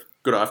can't sort of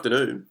good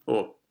afternoon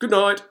or good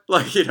night.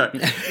 Like,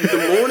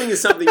 the morning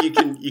is something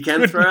you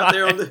can throw out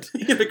there on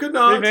the good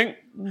night. Evening.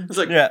 It's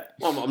like,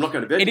 well, I'm not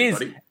going to bed. It is,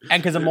 buddy.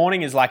 And because the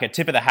morning is like a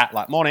tip of the hat,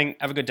 like morning,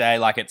 have a good day.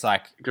 Like it's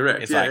like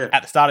correct. It's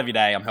at the start of your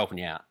day, I'm helping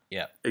you out.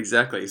 Yeah,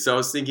 exactly. So I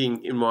was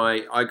thinking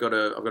I've got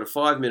a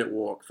 5-minute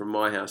walk from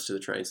my house to the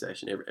train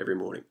station every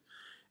morning,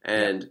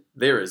 and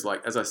there is,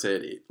 like, as I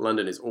said,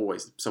 London is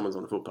always someone's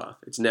on the footpath.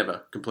 It's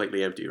never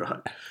completely empty,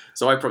 right?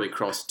 So I probably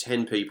cross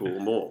 10 people or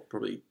more,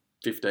 probably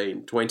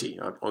 15, 20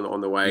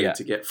 on the way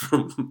to get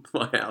from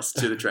my house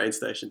to the train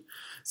station.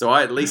 So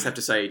I at least have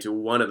to say to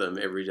one of them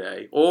every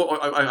day,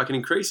 or I can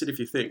increase it if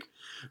you think.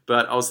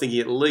 But I was thinking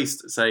at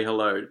least say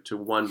hello to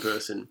one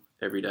person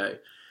every day.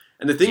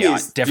 And the thing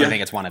is, I definitely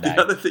think it's one a day.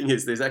 The other thing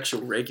is, there's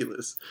actual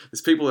regulars.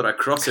 There's people that I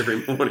cross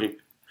every morning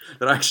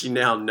that I actually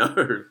now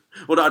know.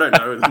 Well, I don't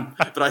know them,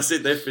 but I see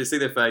their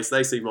face,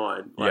 they see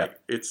mine. Like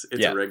it's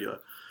a regular.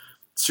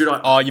 Should I?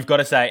 Oh, you've got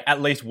to say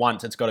at least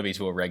once. It's got to be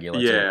to a regular.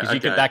 Yeah,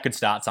 because that could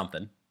start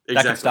something. Exactly.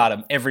 That could start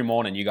them every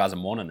morning. You guys are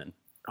morning then.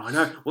 Oh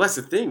no! Well, that's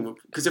the thing.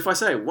 Because if I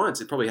say it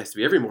once, it probably has to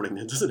be every morning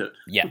then, doesn't it?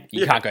 Yeah,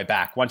 you can't go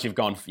back. Once you've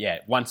gone,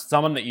 once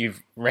someone that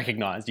you've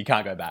recognised, you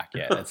can't go back.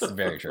 Yeah, that's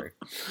very true.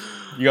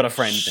 You got a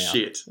friend now.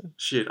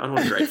 Shit! I don't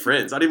want great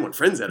friends. I didn't want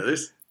friends out of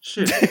this.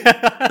 Shit.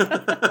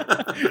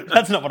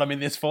 That's not what I'm in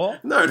this for.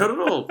 No, not at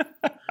all.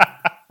 I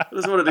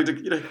just wanted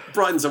to,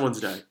 brighten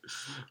someone's day.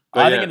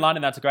 But I think in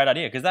London that's a great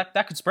idea because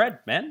that could spread,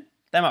 man.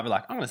 They might be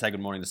like, I'm going to say good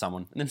morning to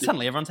someone, and then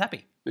suddenly everyone's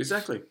happy.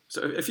 Exactly.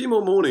 So a few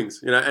more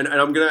mornings, and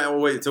I'm going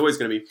to it's always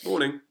going to be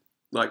morning,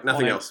 like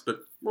nothing else,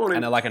 but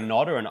morning. And like a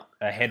nod or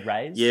a head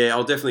raise. Yeah,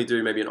 I'll definitely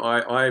do maybe an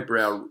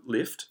eyebrow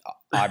lift.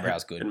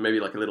 Eyebrow's good. And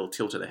maybe like a little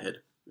tilt of the head,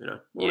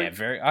 Morning.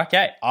 Yeah,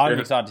 okay. I'm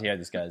excited to hear how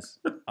this goes.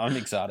 I'm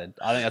excited.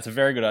 I think that's a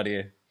very good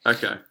idea.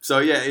 Okay. So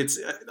yeah, it's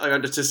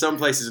to some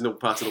places in the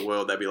parts of the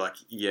world they'd be like,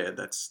 yeah,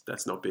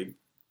 that's not big.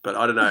 But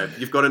I don't know.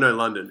 You've got to know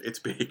London. It's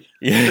big.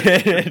 Yeah,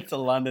 it's a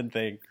London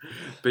thing.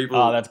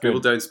 That's good. People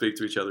don't speak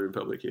to each other in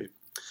public here.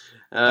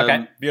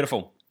 Okay,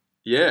 beautiful.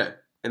 Yeah,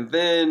 and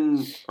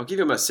then I'll give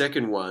you my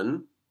second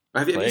one.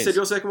 Have you said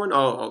your second one?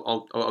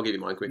 I'll give you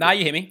mine quickly. No,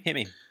 you hit me. Hit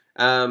me.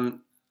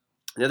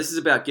 Now this is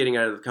about getting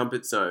out of the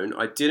comfort zone.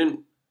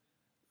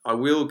 I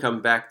will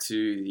come back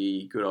to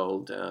the good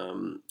old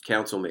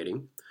council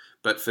meeting,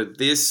 but for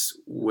this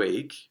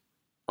week,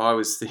 I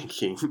was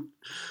thinking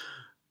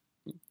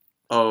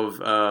of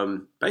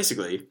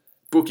basically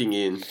booking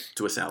in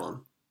to a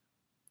salon.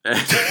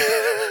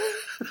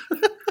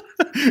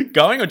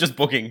 Going or just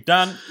booking?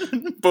 Done.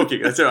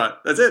 Booking. That's all right.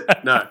 That's it.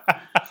 No.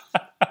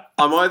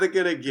 I'm either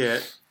going to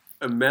get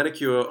a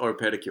manicure or a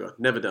pedicure.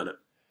 Never done it.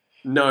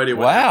 No idea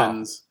what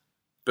happens.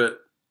 But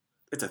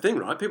it's a thing,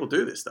 right? People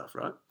do this stuff,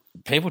 right?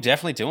 People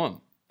definitely do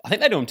them. I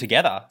think they do them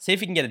together. See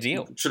if you can get a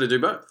deal. Should I do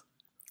both?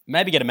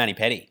 Maybe get a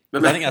mani-pedi. I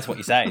think that's what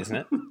you say, isn't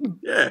it?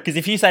 Yeah. Because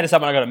if you say to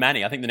someone, I got a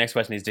mani, I think the next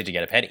question is, did you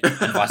get a pedi?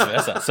 And vice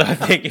versa. So I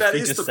think if that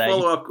you is just the say...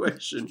 follow-up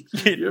question.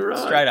 You're right.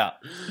 Straight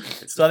up.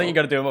 So I think you've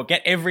got to do it. Well,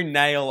 get every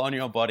nail on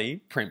your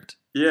body primped.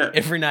 Yeah.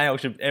 Every nail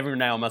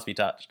must be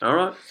touched. All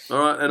right.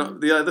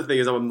 And the other thing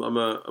is I'm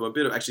a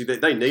bit of... Actually,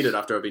 they need it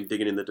after I've been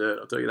digging in the dirt.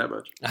 I'll tell you that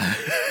much.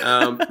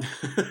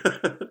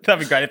 That'd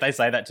be great if they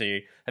say that to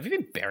you. Have you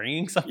been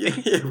burying something?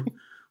 Yeah.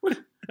 What?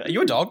 Are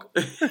you a dog?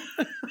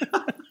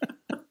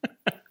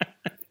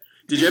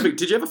 Did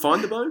you ever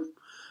find the bone?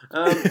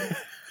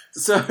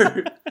 So,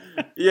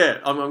 yeah,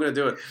 I'm going to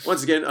do it.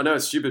 Once again, I know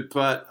it's stupid,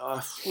 but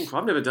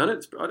I've never done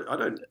it.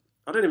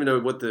 I don't even know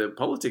what the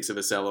politics of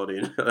a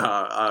salon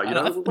are.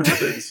 What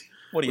happens?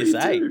 What do you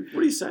say?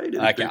 What do you say to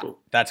these people?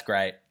 That's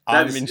great.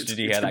 I'm interested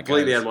to hear that goes. It's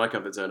completely out of my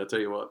comfort zone, I'll tell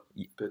you what.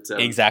 But,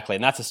 exactly,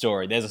 and that's a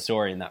story. There's a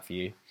story in that for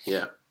you.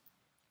 Yeah.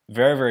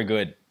 Very, very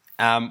good.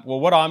 Well,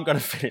 what I'm going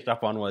to finish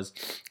up on was,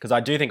 because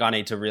I do think I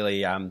need to really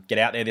get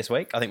out there this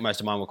week. I think most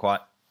of mine were quite,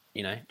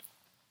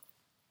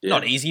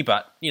 not easy,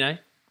 but, you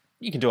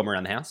can do them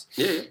around the house.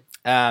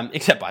 Yeah.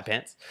 Except buy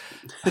pants.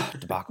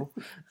 Debacle.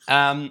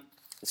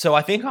 So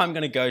I think I'm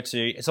going to go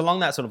to, it's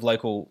along that sort of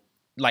local,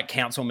 like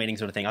council meeting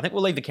sort of thing. I think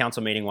we'll leave the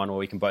council meeting one where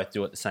we can both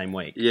do it the same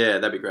week. Yeah,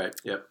 that'd be great.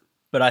 Yep.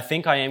 But I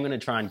think I am going to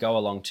try and go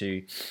along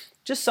to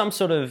just some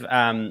sort of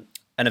an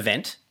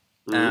event,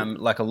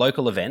 like a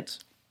local event.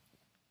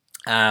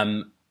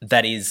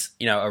 That is,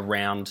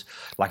 around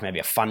like maybe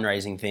a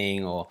fundraising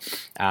thing or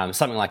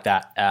something like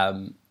that.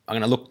 I'm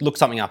going to look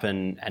something up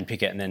and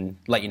pick it and then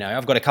let you know.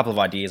 I've got a couple of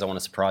ideas I want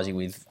to surprise you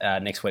with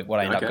next week,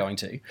 what I end up going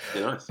to.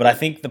 Yeah, nice. But I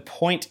think the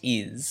point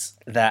is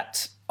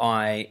that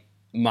I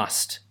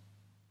must,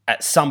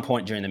 at some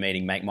point during the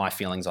meeting, make my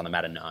feelings on the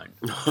matter known.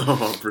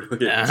 Oh,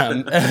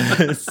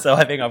 brilliant. So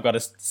I think I've got to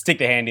stick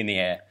the hand in the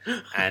air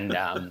and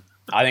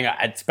I think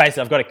it's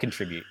basically I've got to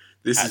contribute.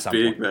 This is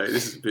big, mate.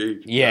 This is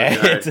big. Yeah,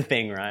 it's a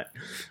thing, right?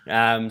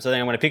 So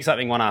then I'm going to pick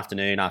something one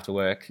afternoon after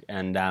work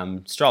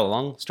and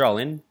stroll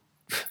in,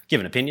 give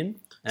an opinion,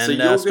 and so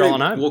you're stroll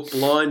on home. Walk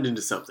blind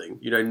into something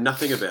you know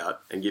nothing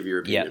about and give your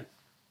opinion.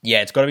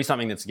 Yeah, it's got to be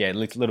something that's a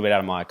little bit out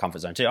of my comfort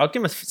zone too. I'll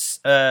give them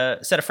a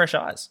set of fresh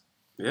eyes.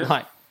 Yeah,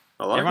 like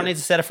everyone needs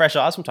a set of fresh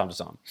eyes from time to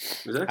time.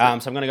 Exactly. So I'm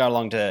going to go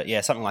along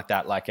to something like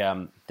that. Like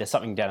there's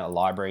something down at the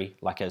library,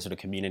 like a sort of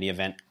community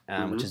event,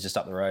 which is just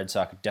up the road.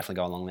 So I could definitely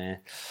go along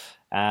there.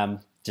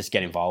 Just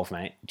get involved,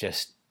 mate.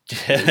 Just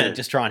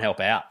try and help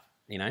out,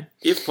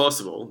 If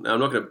possible. Now, I'm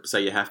not going to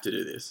say you have to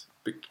do this,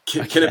 but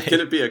can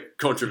it be a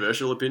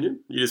controversial opinion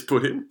you just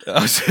put in?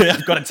 Oh, so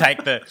I've got to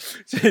take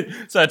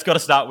so it's got to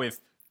start with,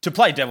 to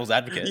play devil's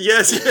advocate.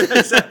 Yes,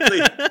 exactly.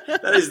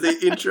 That is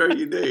the intro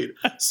you need.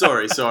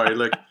 Sorry.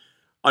 Look,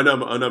 I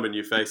know I'm a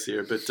new face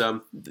here, but,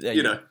 to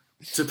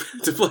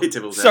play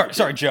devil's advocate.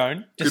 Sorry,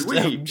 Joan. Could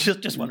we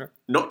just wondering.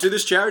 Not do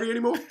this charity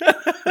anymore?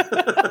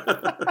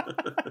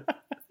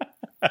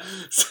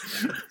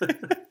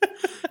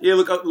 Yeah,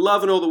 look, I'm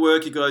loving all the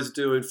work you guys are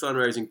doing.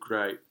 Fundraising,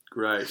 great.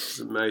 It's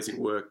amazing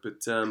work.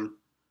 But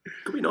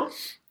could we not?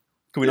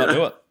 Could we not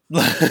do it?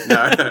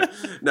 No,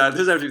 it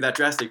doesn't have to be that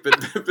drastic.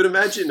 But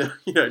imagine,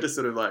 just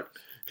sort of like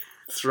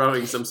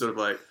throwing some sort of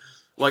like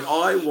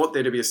I want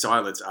there to be a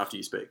silence after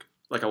you speak,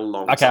 like a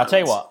long. Okay, silence. I'll tell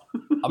you what.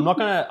 I'm not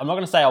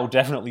gonna say I'll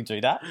definitely do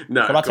that.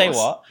 No, but I'll tell you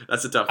what.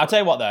 That's a tough. I'll tell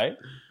you what though.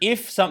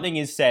 If something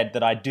is said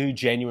that I do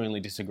genuinely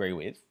disagree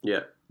with,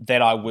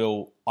 then I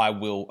will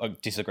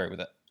disagree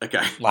with it.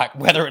 Okay. Like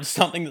whether it's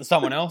something that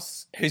someone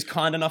else who's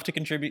kind enough to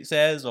contribute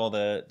says or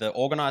the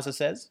organizer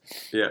says.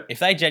 Yeah. If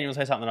they genuinely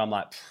say something, I'm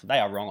like, they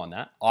are wrong on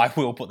that. I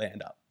will put their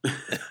hand up.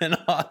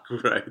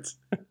 Great.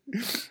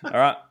 All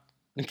right.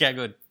 Okay,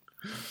 good.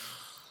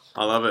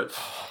 I love it.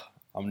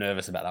 I'm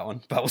nervous about that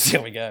one, but we'll see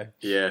how we go.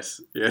 Yes.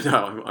 Yeah,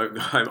 no,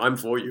 I'm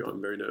for you. I'm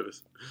very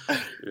nervous.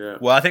 Yeah.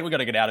 Well, I think we've got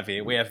to get out of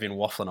here. We have been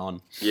waffling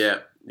on.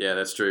 Yeah,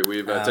 that's true.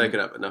 We've taken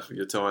up enough of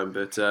your time,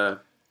 but there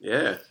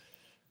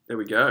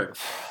we go.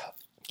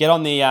 Get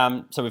on the,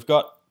 so we've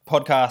got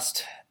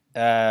podcast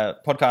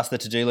podcast The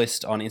To-Do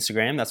List on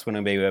Instagram. That's going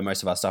to be where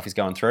most of our stuff is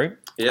going through.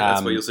 Yeah,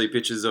 that's where you'll see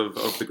pictures of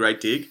the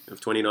Great Dig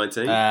of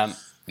 2019.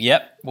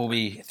 Yep, we'll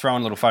be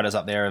throwing little photos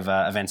up there of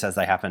events as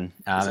they happen,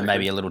 and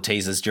maybe a little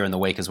teasers during the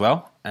week as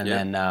well. And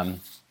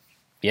then,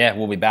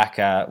 we'll be back.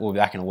 We'll be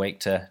back in a week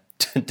to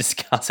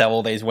discuss how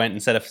all these went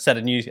and set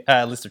a new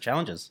list of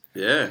challenges.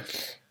 Yeah,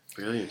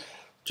 brilliant.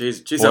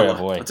 Jeez,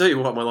 boy. I'll tell you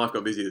what, my life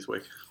got busy this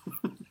week.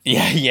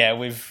 Yeah,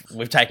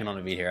 we've taken on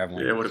a bit here, haven't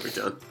we? Yeah, what have we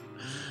done?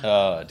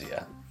 Oh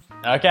dear.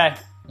 Okay,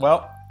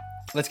 well,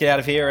 let's get out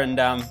of here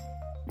and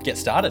get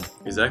started.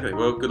 Exactly.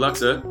 Well, good luck,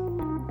 sir.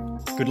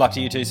 Good luck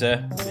to you too,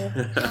 sir.